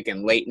traffic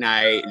and late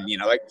night. And,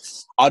 like,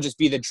 I'll just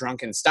be the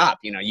drunken stop.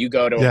 You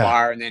go to a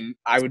bar, and then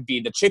I would be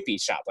the chippy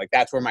shop. Like,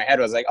 that's where my head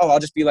was like, oh, I'll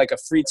just be like a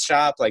Frites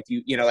shop. Like,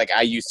 like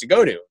I used to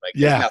go to, like,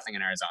 there's nothing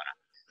in Arizona.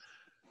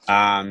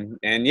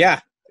 And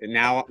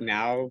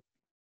now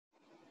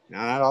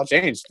that all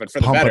changed, but for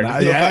the better.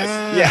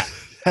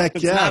 Heck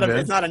it's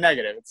not a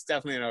negative. It's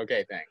definitely an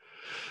okay thing.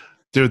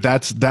 Dude,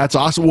 that's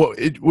awesome. Well,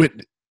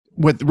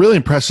 what really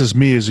impresses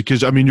me is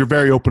because, you're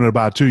very open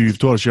about it too. You've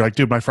told us, you're like,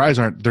 dude, my fries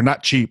they're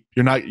not cheap.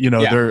 You're not,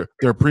 they're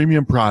a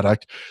premium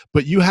product,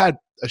 but you had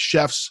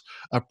chefs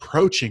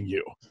approaching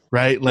you,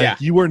 right?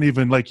 Like you weren't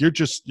even like, you're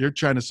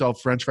trying to sell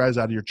French fries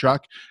out of your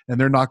truck, and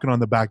they're knocking on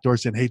the back door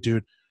saying, hey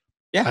dude,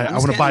 I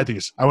want to buy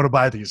these. I want to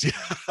buy these.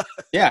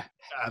 Yeah.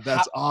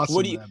 That's awesome.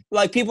 What do you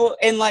like people,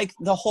 and like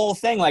the whole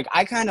thing, like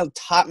I kind of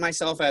taught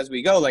myself as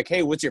we go, like,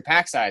 hey, what's your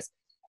pack size?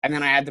 And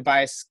then I had to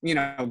buy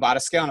bought a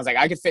scale, and I was like,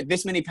 I could fit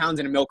this many pounds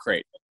in a milk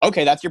crate.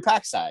 Okay, that's your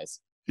pack size.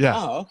 Yeah.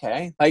 Oh,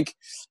 okay. Like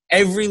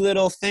every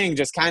little thing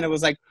just kind of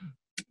was like,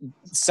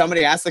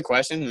 somebody asked the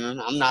question,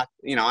 and I'm not,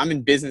 I'm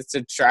in business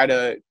to try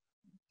to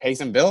pay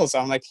some bills. So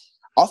I'm like,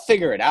 I'll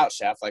figure it out,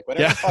 chef. Like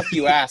whatever the fuck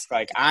you ask,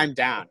 like I'm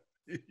down.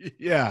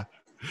 Yeah.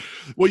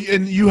 Well,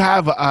 and you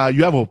have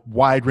a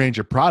wide range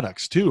of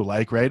products too,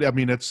 like, right?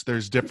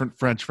 There's different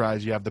French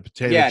fries. You have the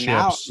potato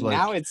chips.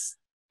 Now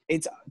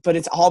but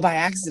it's all by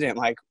accident.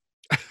 Like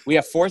we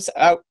have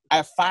I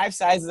have 5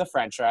 sizes of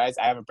French fries.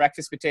 I have a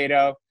breakfast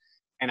potato,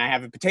 and I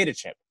have a potato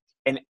chip.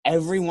 And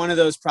every one of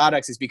those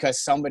products is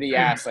because somebody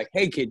asked, like,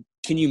 hey kid,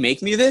 can you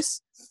make me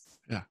this?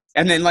 Yeah.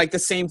 And then like the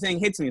same thing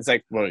hits me. It's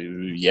like, well,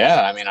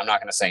 yeah, I'm not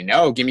going to say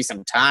no. Give me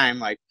some time.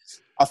 Like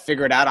I'll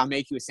figure it out. I'll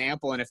make you a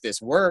sample. And if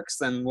this works,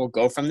 then we'll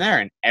go from there.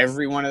 And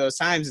every one of those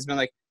times has been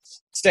like,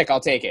 stick, I'll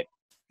take it.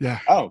 Yeah.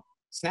 Oh,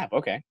 snap.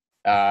 Okay.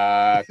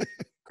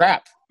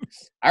 Crap.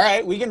 All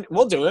right.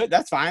 We'll do it.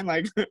 That's fine.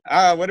 Like,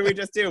 what did we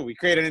just do? We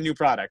created a new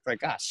product. Like,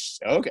 gosh,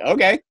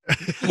 okay.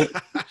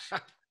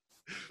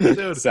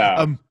 Dude,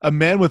 so, a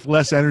man with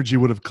less energy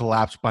would have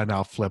collapsed by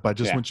now, Flip. I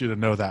just want you to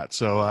know that.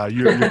 So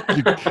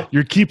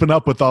you're keeping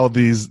up with all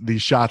these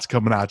shots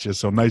coming at you.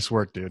 So nice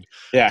work, dude.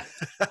 Yeah.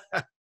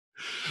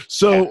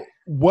 So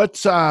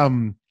what's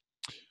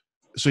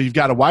so you've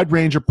got a wide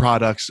range of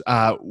products.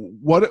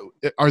 What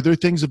are there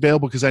things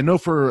available? Because I know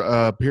for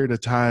a period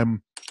of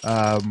time,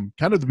 kind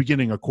of the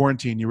beginning of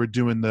quarantine, you were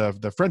doing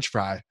the French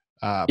fry.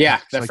 The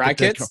like fry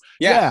kits.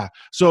 Yeah.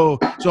 So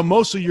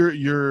mostly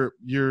you're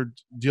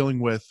dealing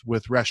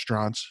with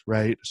restaurants,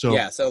 right?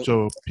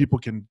 So people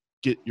can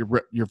get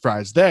your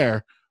fries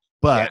there,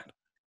 but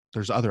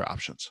there's other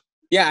options.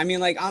 Yeah, I mean,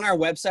 like on our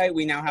website,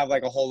 we now have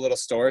like a whole little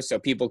store so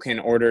people can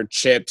order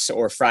chips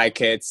or fry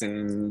kits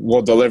and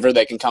we'll deliver.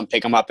 They can come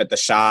pick them up at the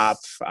shop.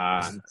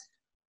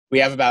 We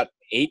have about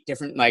 8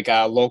 different like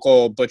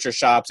local butcher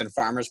shops and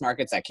farmers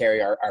markets that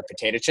carry our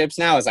potato chips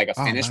now as like a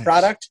finished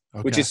product,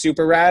 which is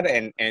super rad.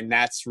 And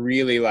that's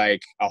really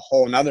like a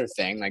whole nother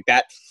thing. Like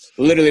that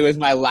literally was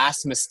my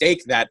last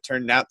mistake that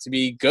turned out to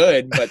be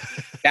good. But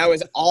that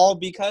was all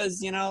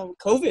because, you know,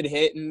 COVID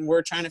hit and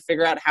we're trying to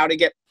figure out how to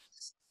get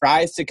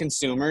fries to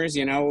consumers.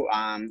 You know,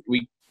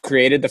 we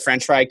created the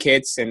French fry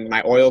kits and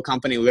my oil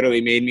company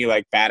literally made me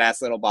like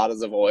badass little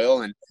bottles of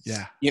oil and,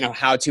 you know,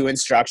 how-to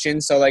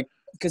instructions. So like,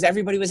 because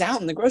everybody was out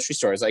in the grocery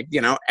stores. Like,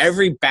 you know,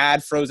 every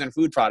bad frozen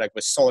food product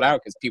was sold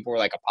out because people were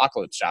like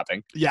apocalypse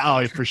shopping. Yeah,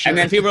 oh, for sure. And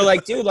then people were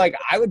like, dude, like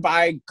I would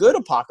buy good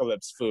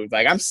apocalypse food.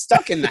 Like I'm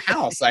stuck in the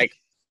house. Like,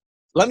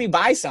 let me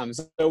buy some.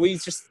 So we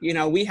just, you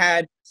know, we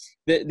had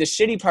the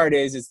shitty part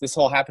is this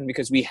whole happened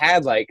because we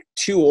had like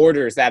 2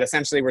 orders that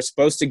essentially were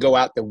supposed to go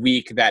out the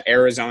week that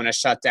Arizona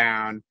shut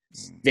down,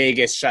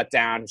 Vegas shut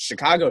down,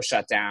 Chicago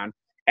shut down.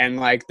 And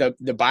like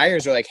the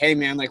buyers are like, hey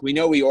man, like we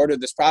know we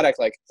ordered this product.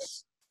 Like,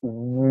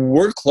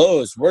 we're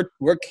closed.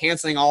 We're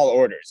canceling all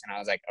orders. And I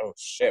was like, oh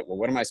shit, well,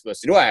 what am I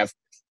supposed to do? I have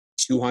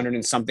 200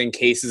 and something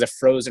cases of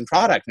frozen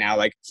product now.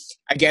 Like,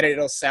 I get it,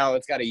 it'll sell.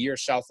 It's got a year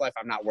shelf life.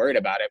 I'm not worried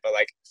about it. But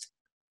like,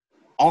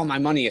 all my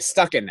money is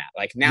stuck in that.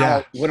 Like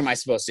now, what am I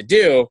supposed to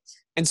do?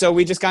 And so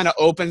we just kind of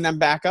opened them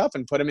back up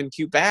and put them in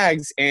cute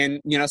bags and,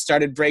 you know,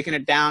 started breaking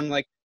it down.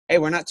 Like, hey,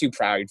 we're not too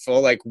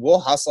prideful. Like we'll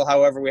hustle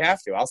however we have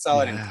to. I'll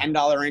sell it in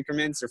 $10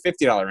 increments or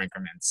 $50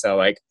 increments. So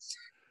like,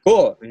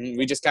 cool. And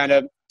we just kind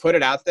of put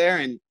it out there.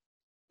 And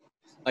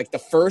like the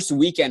first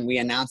weekend we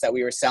announced that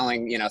we were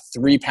selling, you know,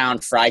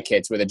 3-pound fry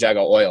kits with a jug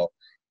of oil.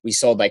 We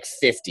sold like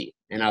 50.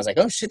 And I was like,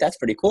 oh shit, that's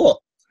pretty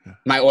cool.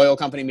 My oil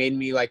company made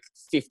me like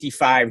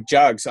 55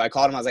 jugs. So I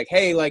called him. I was like,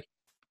 hey, like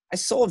I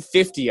sold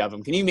 50 of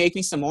them. Can you make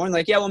me some more? And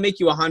like, yeah, we'll make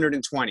you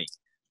 120. I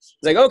was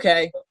like,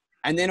 okay.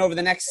 And then over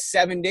the next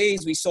 7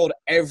 days, we sold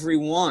every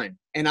one.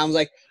 And I was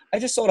like, I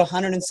just sold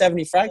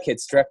 170 fry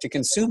kits direct to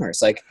consumers.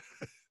 Like,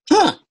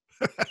 huh.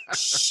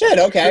 Shit,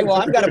 okay. Well,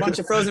 I've got a bunch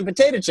of frozen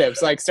potato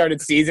chips. Like,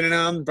 started seasoning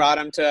them, brought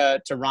them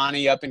to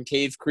Ronnie up in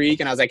Cave Creek,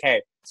 and I was like,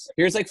 hey,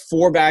 here's like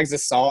 4 bags of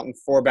salt and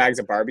 4 bags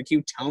of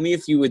barbecue. Tell me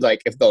if you would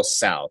like if they'll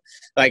sell.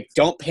 Like,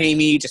 don't pay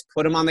me, just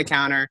put them on the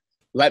counter.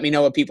 Let me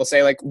know what people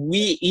say. Like,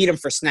 we eat them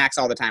for snacks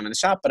all the time in the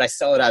shop, but I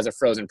sell it as a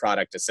frozen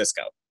product to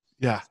Cisco.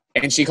 Yeah.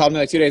 And she called me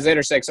like 2 days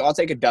later. She's like, so I'll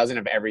take a dozen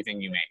of everything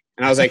you make.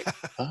 And I was like,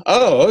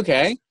 oh,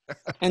 okay.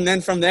 And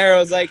then from there, I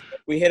was like,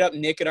 we hit up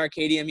Nick at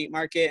Arcadia Meat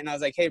Market. And I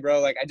was like, hey,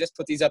 bro, like I just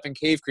put these up in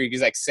Cave Creek.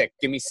 He's like, sick.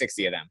 Give me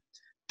 60 of them.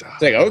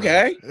 It's like,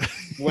 okay.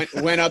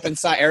 Went up and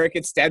saw Eric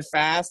at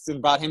Steadfast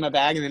and brought him a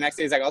bag. And the next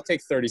day he's like, I'll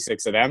take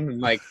 36 of them.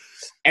 And like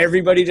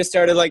everybody just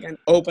started like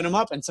open them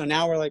up. And so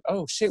now we're like,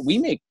 oh shit, we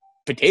make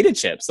potato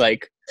chips.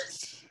 Like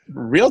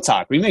real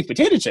talk. We make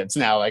potato chips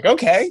now. Like,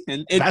 okay.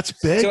 And that's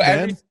big, so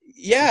man.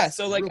 Yeah.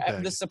 So like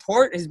the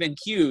support has been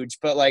huge,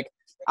 but like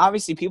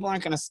obviously people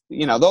aren't going to,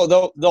 you know,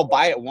 they'll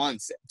buy it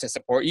once to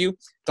support you.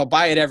 They'll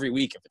buy it every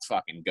week if it's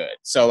fucking good.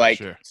 So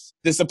like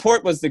the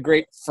support was the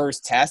great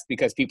first test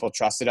because people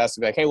trusted us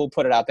to be like, hey, we'll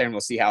put it out there and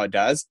we'll see how it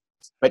does.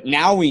 But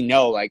now we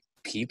know like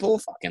people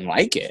fucking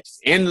like it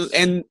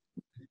and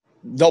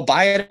they'll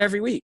buy it every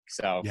week.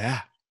 So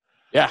yeah.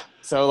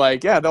 So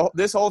like,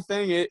 this whole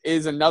thing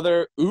is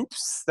another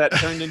oops that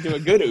turned into a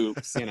good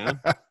oops, you know?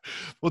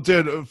 Well,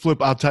 dude,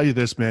 Flip, I'll tell you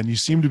this, man, you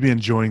seem to be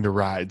enjoying the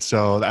ride.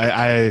 So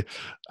I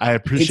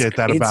appreciate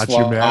that about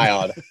you, man.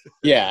 Wild.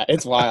 Yeah,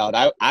 it's wild.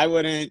 I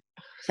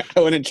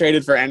wouldn't trade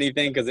it for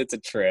anything because it's a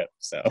trip.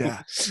 So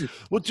yeah.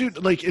 Well,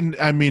 dude, like,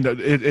 I mean,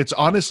 it's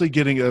honestly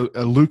getting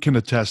Luke can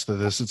attest to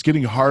this. It's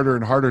getting harder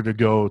and harder to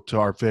go to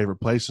our favorite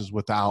places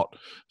without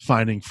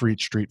finding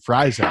Frites Street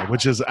fries at,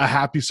 which is a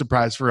happy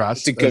surprise for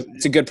us.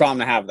 It's a good problem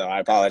to have, though. I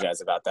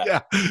apologize about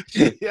that.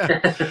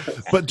 Yeah.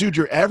 But dude,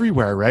 you're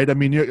everywhere, right? I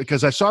mean,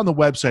 because I saw on the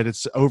website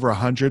it's over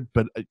 100,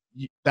 but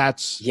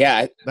that's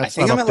I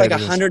think I'm at like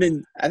 100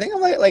 and I think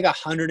I'm like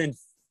 100 and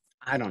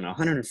I don't know,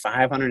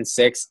 105,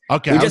 106.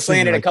 Okay. We just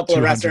landed a couple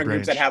of restaurant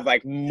groups that have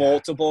like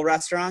multiple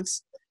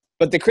restaurants.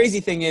 But the crazy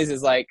thing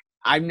is like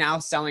I'm now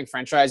selling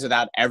French fries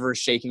without ever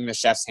shaking the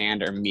chef's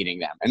hand or meeting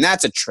them. And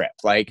that's a trip.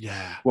 Like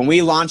when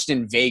we launched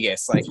in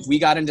Vegas, like we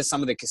got into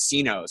some of the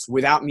casinos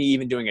without me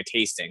even doing a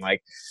tasting.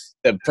 Like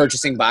the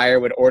purchasing buyer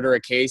would order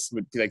a case,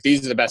 would be like,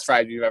 these are the best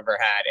fries you've ever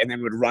had. And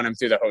then would run them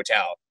through the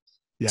hotel.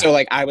 Yeah. So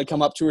like I would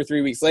come up 2 or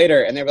 3 weeks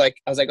later and they were like,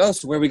 I was like, oh,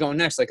 so where are we going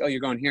next? Like, oh,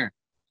 you're going here.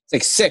 It's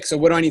like 6. So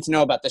what do I need to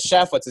know about the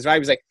chef? What's his vibe?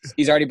 He's like,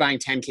 he's already buying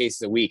 10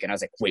 cases a week. And I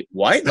was like, wait,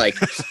 what? Like,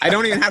 I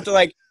don't even have to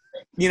like,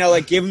 you know,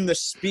 like give him the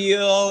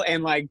spiel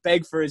and like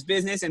beg for his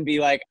business and be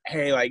like,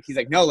 hey, like, he's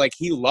like, no, like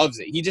he loves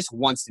it. He just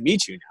wants to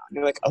meet you now. And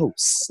you're like, oh,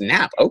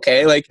 snap.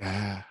 Okay. Like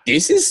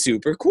this is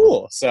super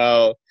cool.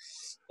 So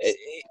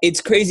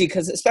it's crazy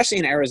because especially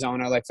in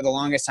Arizona, like for the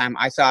longest time,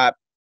 I thought,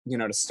 you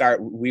know, to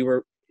start, we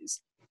were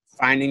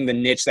finding the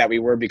niche that we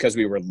were because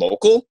we were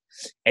local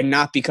and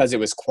not because it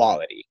was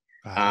quality.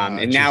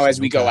 And now as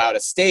we go out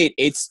of state,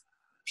 it's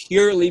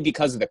purely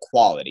because of the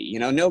quality. You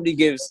know,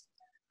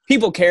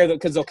 people care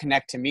because they'll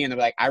connect to me and they're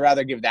like, I'd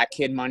rather give that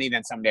kid money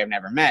than somebody I've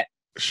never met.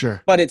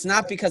 Sure. But it's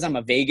not because I'm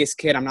a Vegas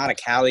kid. I'm not a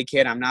Cali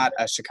kid. I'm not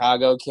a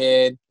Chicago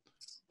kid.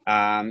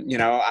 You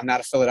know, I'm not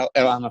a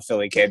Philadelphia. I'm a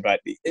Philly kid, but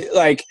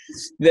like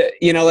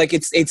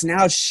it's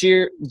now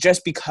sheer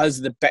just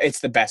because it's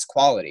the best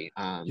quality.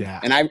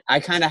 And I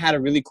kind of had a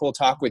really cool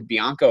talk with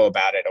Bianco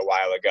about it a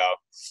while ago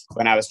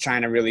when I was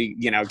trying to really,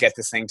 you know, get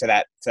this thing to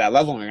that level.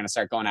 And we we're going to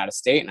start going out of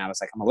state. And I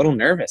was like, I'm a little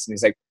nervous. And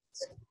he's like,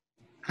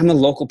 I'm a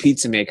local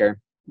pizza maker.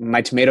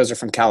 My tomatoes are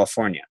from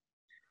California.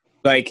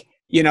 Like,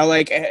 you know,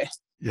 like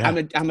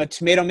I'm a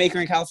tomato maker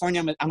in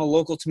California. I'm a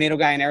local tomato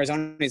guy in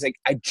Arizona. He's like,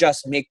 I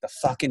just make the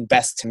fucking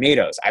best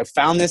tomatoes. I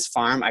found this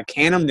farm. I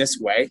can them this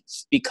way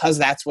because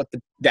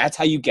that's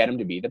how you get them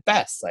to be the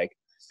best. Like,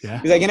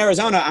 he's like, in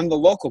Arizona, I'm the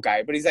local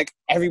guy, but he's like,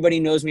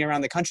 everybody knows me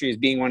around the country as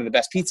being one of the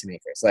best pizza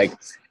makers. Like,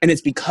 and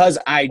it's because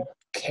I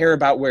care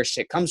about where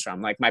shit comes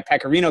from. Like, my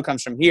pecorino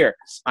comes from here.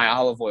 My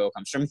olive oil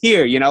comes from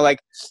here. You know, like,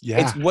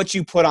 it's what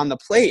you put on the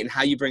plate and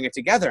how you bring it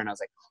together. And I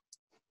was like,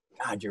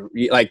 God,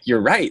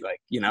 you're right.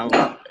 Like, you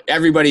know,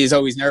 everybody is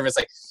always nervous.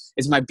 Like,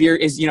 is my beer,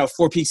 you know,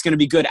 Four Peaks going to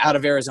be good out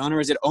of Arizona? Or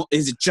is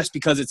it just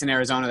because it's in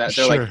Arizona that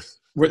they're like,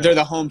 they're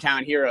the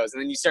hometown heroes?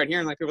 And then you start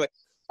hearing like people like,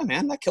 oh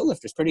man, that Kill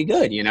Lifter's pretty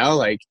good. You know,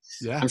 like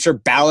I'm sure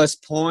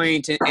Ballast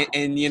Point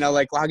and you know,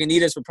 like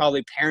Lagunitas were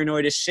probably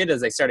paranoid as shit as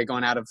they started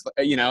going out of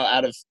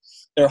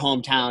their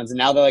hometowns. And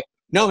now they're like,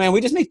 no, man,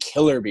 we just make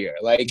killer beer.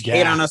 Like,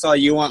 hate on us all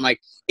you want. Like,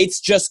 it's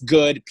just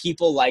good.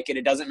 People like it.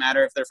 It doesn't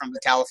matter if they're from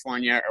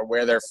California or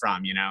where they're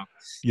from, you know?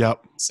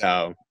 Yep.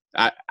 So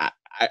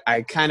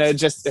I kind of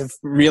just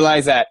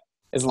realized that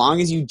as long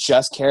as you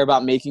just care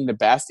about making the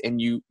best and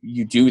you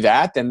do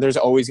that, then there's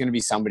always going to be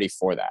somebody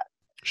for that.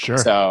 Sure.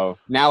 So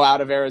now out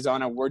of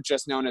Arizona, we're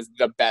just known as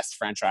the best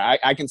French fry.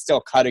 I can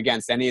still cut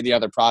against any of the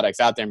other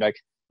products out there and be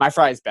like, my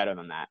fry is better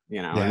than that,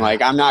 you know? And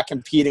like, I'm not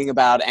competing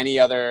about any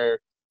other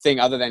thing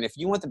other than if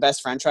you want the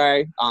best French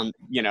fry,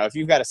 you know, if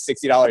you've got a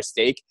 $60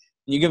 steak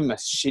and you give them a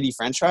shitty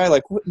French fry,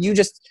 like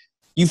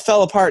you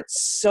fell apart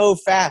so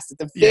fast at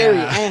the very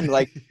end.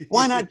 Like,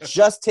 why not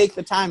just take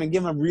the time and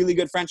give them a really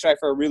good French fry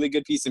for a really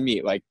good piece of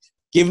meat? Like,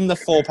 give them the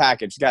full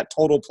package. You got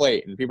total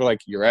plate. And people are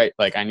like, you're right.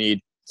 Like, I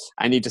need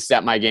to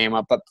step my game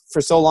up. But for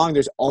so long,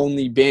 there's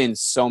only been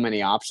so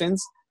many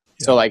options.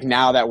 So like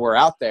now that we're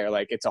out there,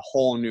 like it's a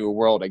whole new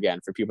world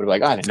again for people to be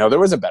like, oh, I didn't know there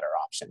was a better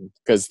option,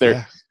 because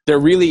there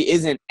really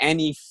isn't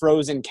any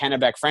frozen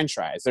Kennebec French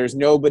fries. There's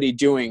nobody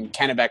doing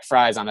Kennebec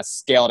fries on a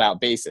scaled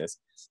out basis.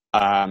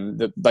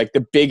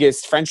 The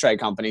biggest French fry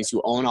companies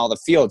who own all the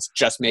fields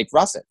just make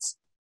russets.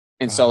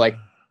 And so like,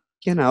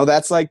 you know,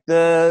 that's like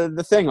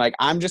the thing. Like,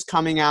 I'm just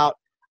coming out.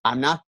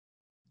 I'm not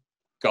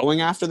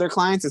going after their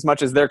clients as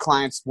much as their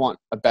clients want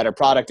a better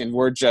product. And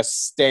we're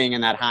just staying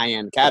in that high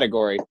end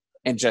category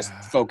and just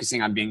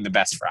focusing on being the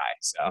best fry.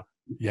 So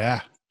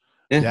yeah.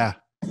 Well,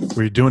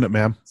 you're doing it,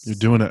 man. You're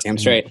doing it. Damn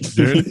straight.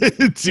 Doing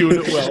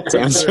it well.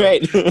 Damn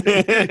straight.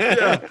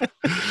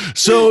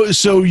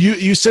 So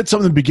you said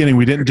something in the beginning.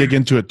 We didn't dig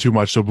into it too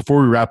much. So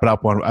before we wrap it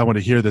up, I want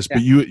to hear this.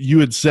 But you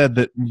had said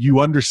that you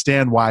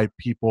understand why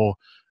people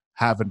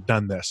haven't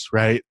done this,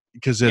 right?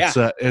 Because it's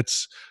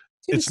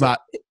not.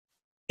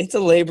 It's a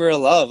labor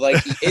of love.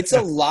 Like, it's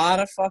a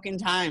lot of fucking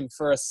time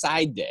for a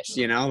side dish,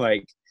 you know?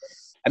 Like,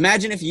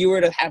 imagine if you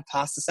were to have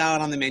pasta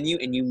salad on the menu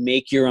and you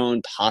make your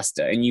own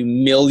pasta and you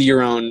mill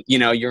your own, you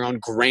know, your own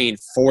grain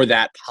for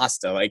that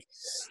pasta. Like,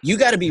 you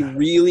got to be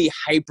really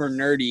hyper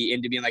nerdy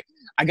into being like,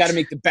 I got to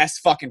make the best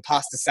fucking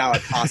pasta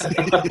salad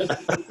possible.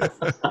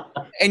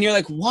 And you're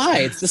like, why?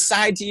 It's the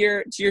side to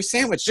your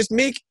sandwich. Just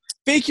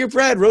bake your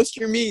bread, roast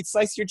your meat,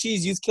 slice your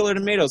cheese, use killer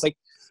tomatoes. Like,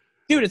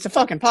 dude, it's a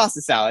fucking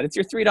pasta salad. It's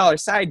your $3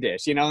 side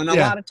dish, you know? And a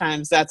lot of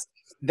times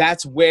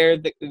that's where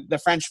the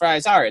French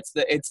fries are. It's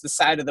the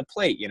side of the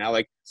plate, you know?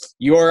 Like,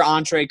 your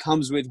entree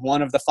comes with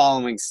one of the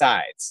following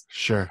sides.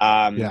 Sure.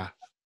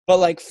 But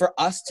like, for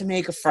us to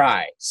make a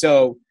fry,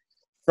 so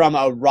from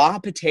a raw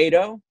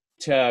potato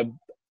to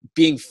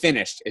being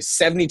finished is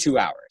 72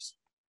 hours.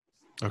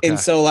 Okay. And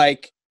so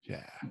like,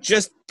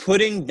 just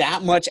putting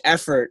that much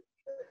effort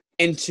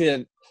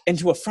into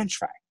a French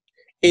fry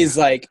is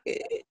like,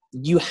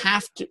 you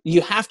have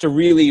to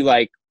really,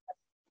 like,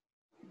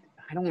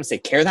 I don't want to say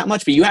care that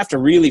much, but you have to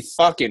really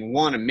fucking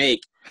want to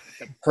make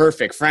the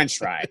perfect French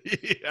fry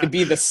to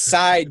be the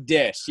side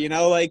dish, you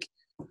know? Like,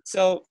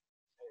 so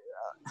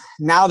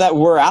now that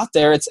we're out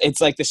there, it's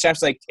like the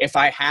chef's like, if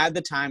I had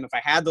the time, if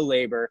I had the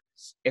labor,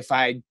 if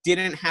I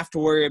didn't have to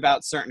worry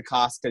about certain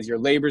costs, because your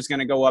labor's going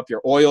to go up,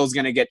 your oil's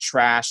going to get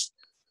trashed,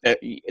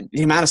 the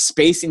amount of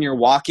space in your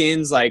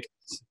walk-ins, like,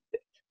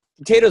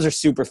 potatoes are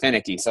super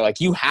finicky. So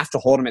like, you have to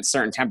hold them at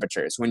certain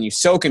temperatures. When you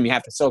soak them, you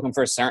have to soak them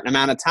for a certain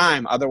amount of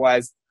time.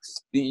 Otherwise,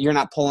 you're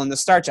not pulling the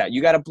starch out.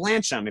 You got to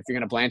blanch them. If you're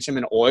going to blanch them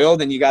in oil,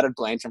 then you got to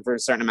blanch them for a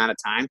certain amount of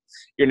time.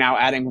 You're now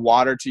adding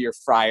water to your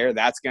fryer.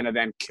 That's going to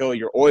then kill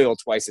your oil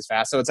twice as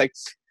fast. So it's like,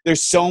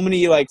 there's so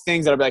many like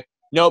things that are like,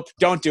 nope,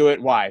 don't do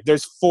it. Why?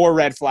 There's 4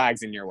 red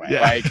flags in your way.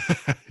 Like,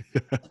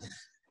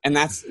 And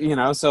that's, you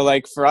know, so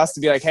like for us to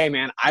be like, hey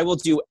man, I will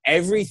do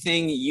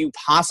everything you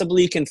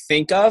possibly can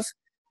think of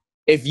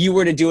if you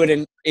were to do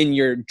it in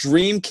your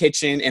dream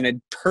kitchen in a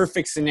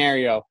perfect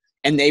scenario,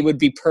 and they would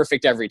be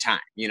perfect every time.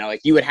 You know,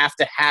 like you would have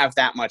to have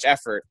that much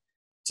effort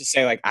to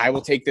say like, I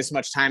will take this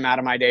much time out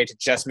of my day to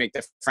just make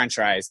the French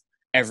fries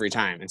every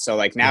time. And so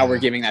like now we're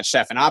giving that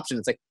chef an option.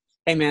 It's like,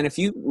 hey man, if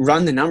you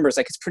run the numbers,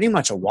 like it's pretty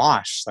much a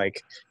wash.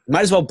 Like you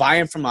might as well buy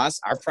them from us.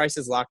 Our price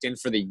is locked in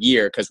for the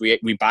year because we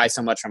buy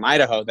so much from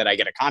Idaho that I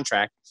get a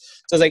contract.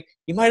 So it's like,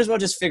 you might as well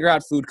just figure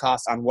out food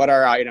costs on what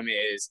our item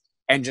is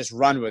and just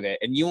run with it.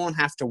 And you won't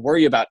have to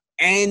worry about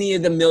any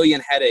of the million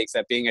headaches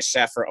that being a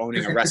chef or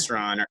owning a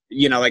restaurant or,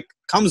 you know, like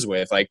comes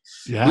with. Like,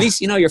 at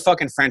least, you know, your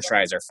fucking French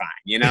fries are fine.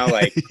 You know,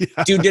 like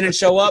dude didn't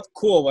show up.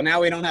 Cool. Well,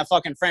 now we don't have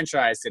fucking French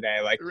fries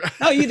today. Like,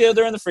 no, you do.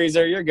 They're in the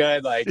freezer. You're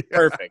good. Like,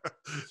 perfect.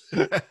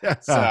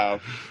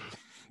 So,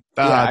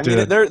 I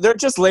mean, they're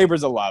just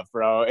labors of love,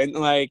 bro. And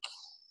like,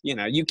 you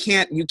know, you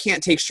can't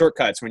take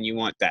shortcuts when you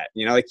want that.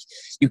 You know, like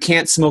you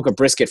can't smoke a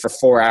brisket for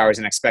 4 hours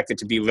and expect it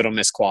to be Little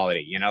Miss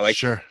quality. You know, like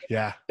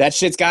that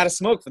shit's got to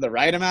smoke for the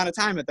right amount of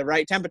time at the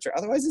right temperature.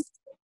 Otherwise,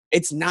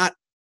 it's not,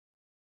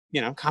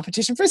 you know,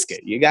 competition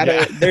brisket. You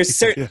gotta. There's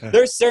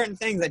certain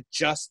things that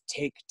just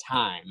take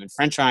time, and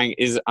French frying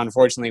is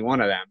unfortunately one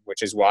of them.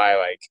 Which is why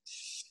like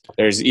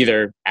there's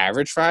either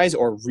average fries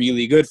or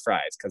really good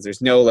fries because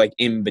there's no like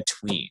in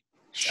between.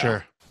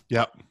 Sure.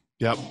 Yep.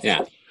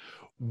 Yeah.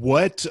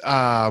 What's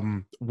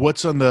on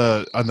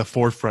the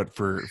forefront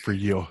for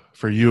you?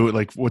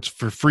 Like what's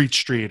for Frites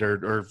Street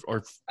or Flip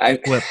or I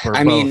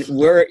both?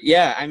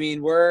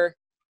 mean,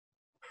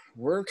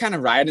 we're kind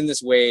of riding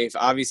this wave.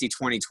 Obviously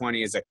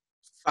 2020 is a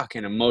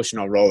fucking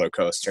emotional roller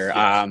coaster.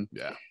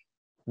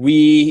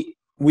 We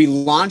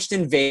launched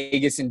in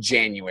Vegas in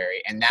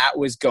January and that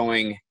was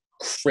going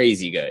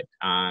crazy good.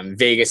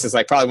 Vegas is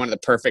like probably one of the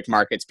perfect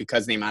markets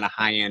because of the amount of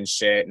high-end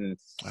shit and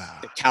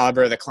the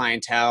caliber of the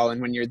clientele. And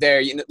when you're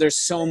there, you know, there's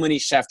so many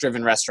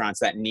chef-driven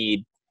restaurants that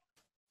need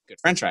good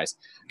French fries.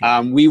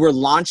 We were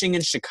launching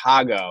in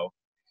Chicago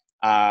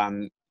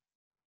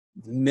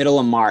middle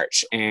of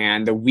March,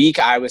 and the week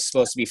I was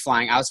supposed to be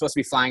flying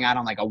out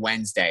on like a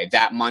Wednesday.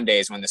 That Monday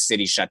is when the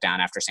city shut down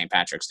after St.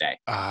 Patrick's Day.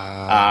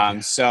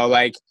 So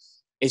like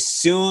as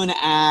soon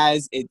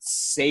as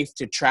it's safe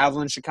to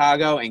travel in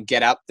Chicago and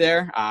get up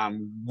there,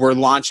 we're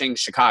launching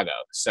Chicago.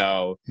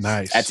 So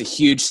that's a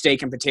huge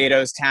steak and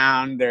potatoes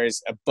town.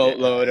 There's a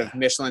boatload of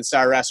Michelin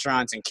star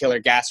restaurants and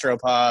killer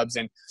gastropubs.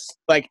 And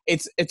like,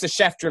 it's a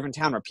chef driven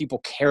town where people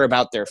care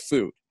about their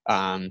food.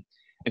 And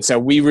so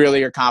we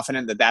really are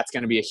confident that that's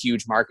going to be a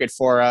huge market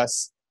for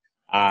us.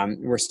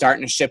 We're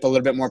starting to ship a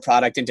little bit more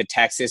product into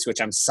Texas,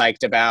 which I'm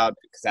psyched about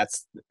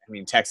because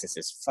Texas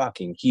is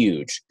fucking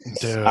huge.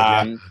 Dude,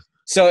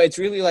 So it's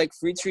really like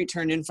Frites Street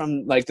turned in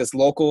from like this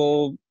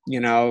local, you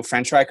know,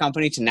 French fry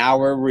company to now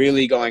we're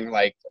really going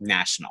like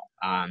national.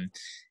 And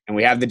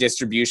we have the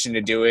distribution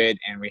to do it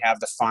and we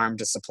have the farm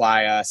to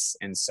supply us.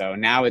 And so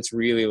now it's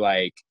really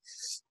like,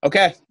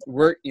 okay,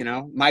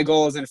 my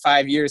goal is in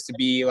 5 years to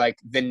be like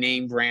the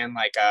name brand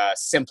like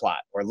Simplot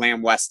or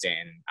Lamb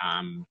Weston,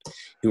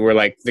 who were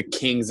like the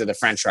kings of the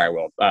French fry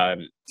world.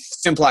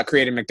 Simplot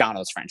created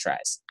McDonald's French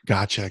fries.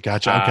 Gotcha.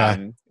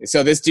 Okay.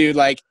 So this dude,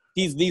 like,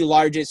 he's the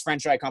largest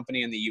French fry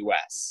company in the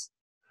U.S.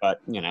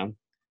 But, you know,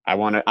 I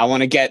want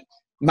to get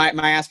my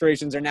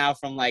aspirations are now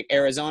from like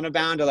Arizona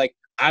bound to like,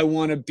 I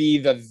want to be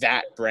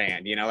that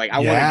brand, you know, like I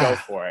want to go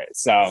for it.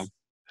 So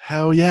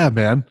hell yeah,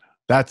 man.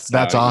 That's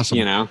awesome.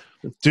 You know,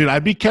 dude,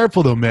 I'd be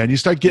careful though, man. You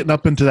start getting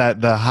up into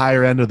the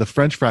higher end of the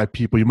French fry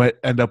people, you might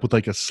end up with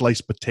like a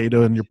sliced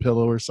potato in your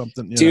pillow or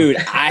something. Dude,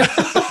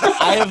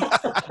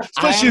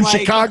 especially in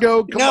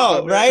Chicago. Come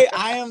on, right?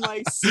 I am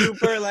like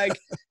super like,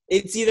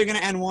 it's either going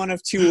to end one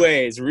of two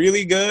ways,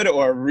 really good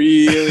or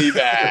really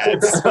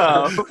bad.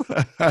 So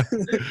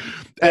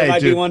it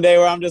might be one day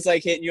where I'm just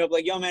like hitting you up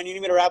like, yo, man, you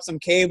need me to wrap some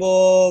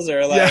cables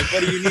or like,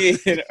 what do you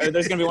need? Or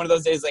there's going to be one of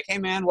those days like, hey,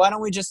 man, why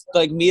don't we just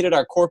like meet at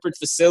our corporate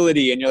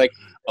facility? And you're like,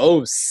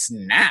 oh,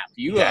 snap.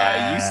 You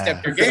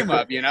stepped your game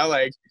up, you know?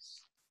 Like,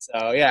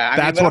 so yeah.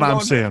 That's what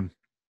I'm saying.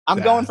 I'm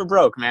going for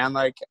broke, man.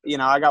 Like, you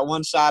know, I got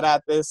one shot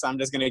at this. I'm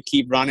just going to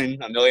keep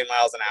running a million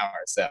miles an hour.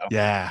 So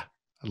yeah.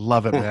 I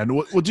love it, man.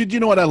 Well, dude, you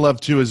know what I love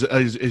too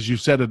is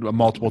you've said it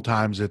multiple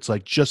times. It's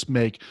like just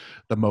make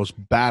the most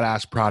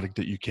badass product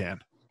that you can,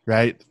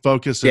 right?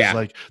 Focus is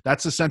like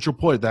that's the central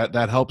point.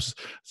 That helps.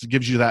 It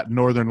gives you that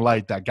northern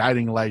light, that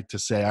guiding light to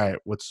say, all right,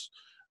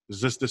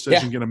 is this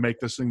decision going to make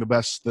this thing the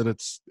best that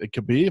it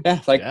could be?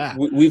 Yeah,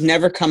 we've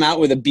never come out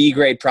with a B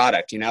grade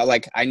product. You know,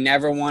 like I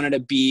never wanted to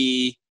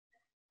be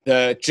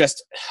I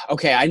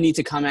need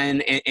to come in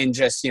and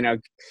just, you know,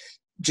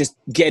 just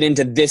get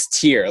into this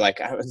tier.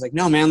 Like I was like,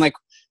 no, man, like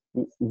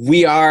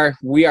we are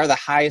the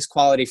highest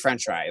quality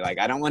French fry. Like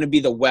I don't want to be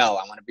the I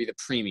want to be the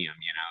premium,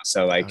 you know?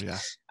 So like,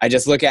 I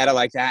just look at it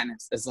like that. And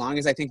as long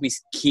as I think we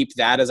keep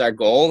that as our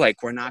goal, like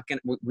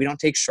we don't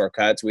take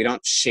shortcuts. We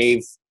don't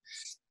shave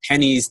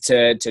pennies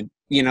to,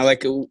 you know,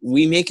 like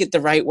we make it the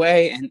right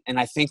way. And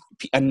I think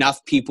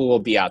enough people will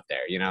be out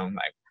there, you know,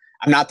 like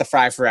I'm not the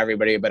fry for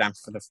everybody, but I'm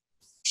for the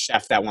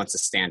chef that wants to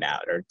stand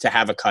out or to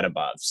have a cut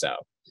above. So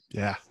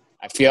yeah,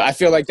 I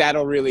feel like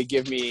that'll really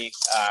give me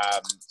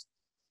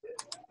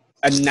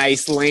a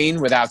nice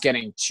lane without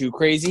getting too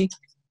crazy,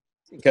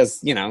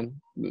 because the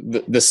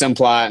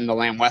Simplot and the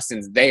Lamb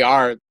Westons, they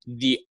are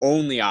the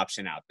only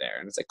option out there,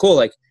 and it's like cool.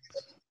 Like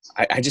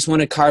I just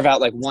want to carve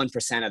out like 1%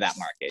 of that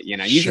market. You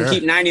Sure. can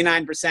keep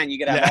 99%. You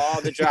could have all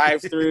the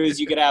drive-throughs.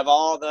 You could have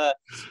all the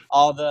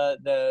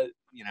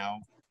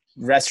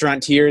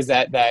restaurateurs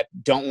that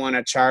don't want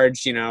to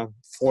charge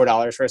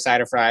 $4 for a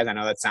side of fries. I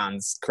know that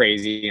sounds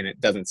crazy and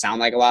it doesn't sound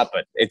like a lot,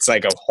 but it's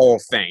like a whole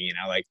thing.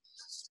 Like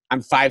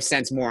I'm 5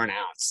 cents more an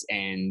ounce,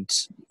 and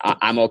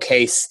I'm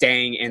okay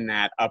staying in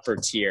that upper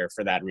tier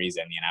for that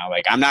reason.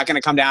 Like I'm not going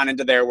to come down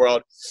into their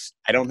world.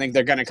 I don't think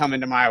they're going to come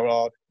into my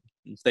world.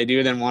 If they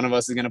do, then one of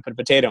us is going to put a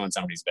potato in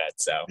somebody's bed.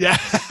 So yeah,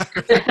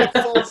 there it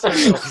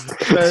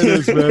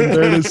is, man.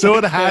 There it is. So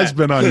it has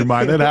been on your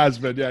mind. It has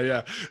been.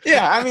 Yeah.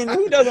 Yeah. I mean,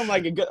 who doesn't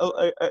like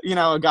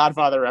a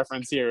Godfather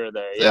reference here or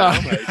there?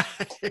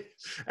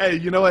 Hey,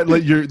 you know what?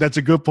 That's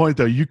a good point,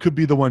 though. You could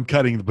be the one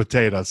cutting the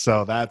potato,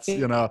 so that's it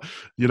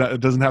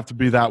doesn't have to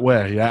be that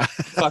way. Yeah,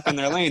 fucking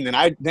their lane. Then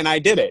I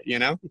did it.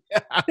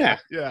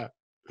 Yeah.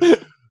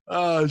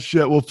 Oh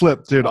shit! Well,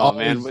 Flip, dude. Oh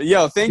man,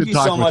 yo, thank you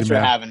so much for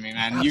having me,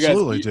 man.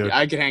 Absolutely, you guys, dude.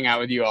 I could hang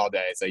out with you all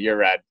day, so you're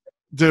rad.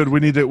 Dude,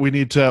 we need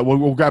to.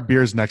 We'll grab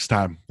beers next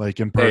time, like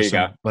in person.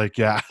 There you go. Like,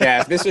 yeah.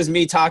 Yeah. If this was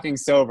me talking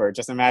sober,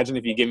 just imagine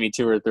if you give me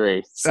 2 or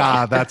 3. So.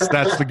 That's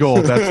the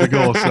goal. That's the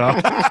goal. So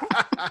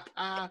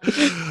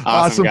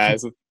awesome,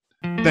 guys.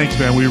 Thanks,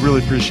 man. We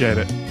really appreciate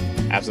it.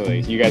 Absolutely.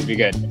 You guys be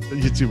good.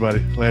 You too, buddy.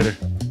 Later.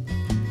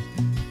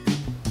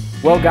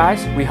 Well,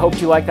 guys, we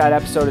hoped you liked that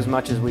episode as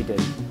much as we did.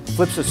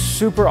 Flip's a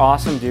super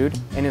awesome dude,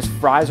 and his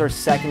fries are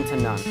second to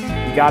none.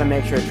 You gotta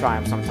make sure to try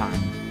them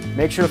sometime.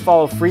 Make sure to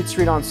follow Frites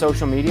Street on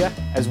social media,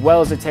 as well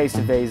as A Taste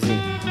of AZ.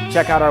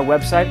 Check out our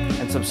website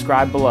and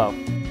subscribe below.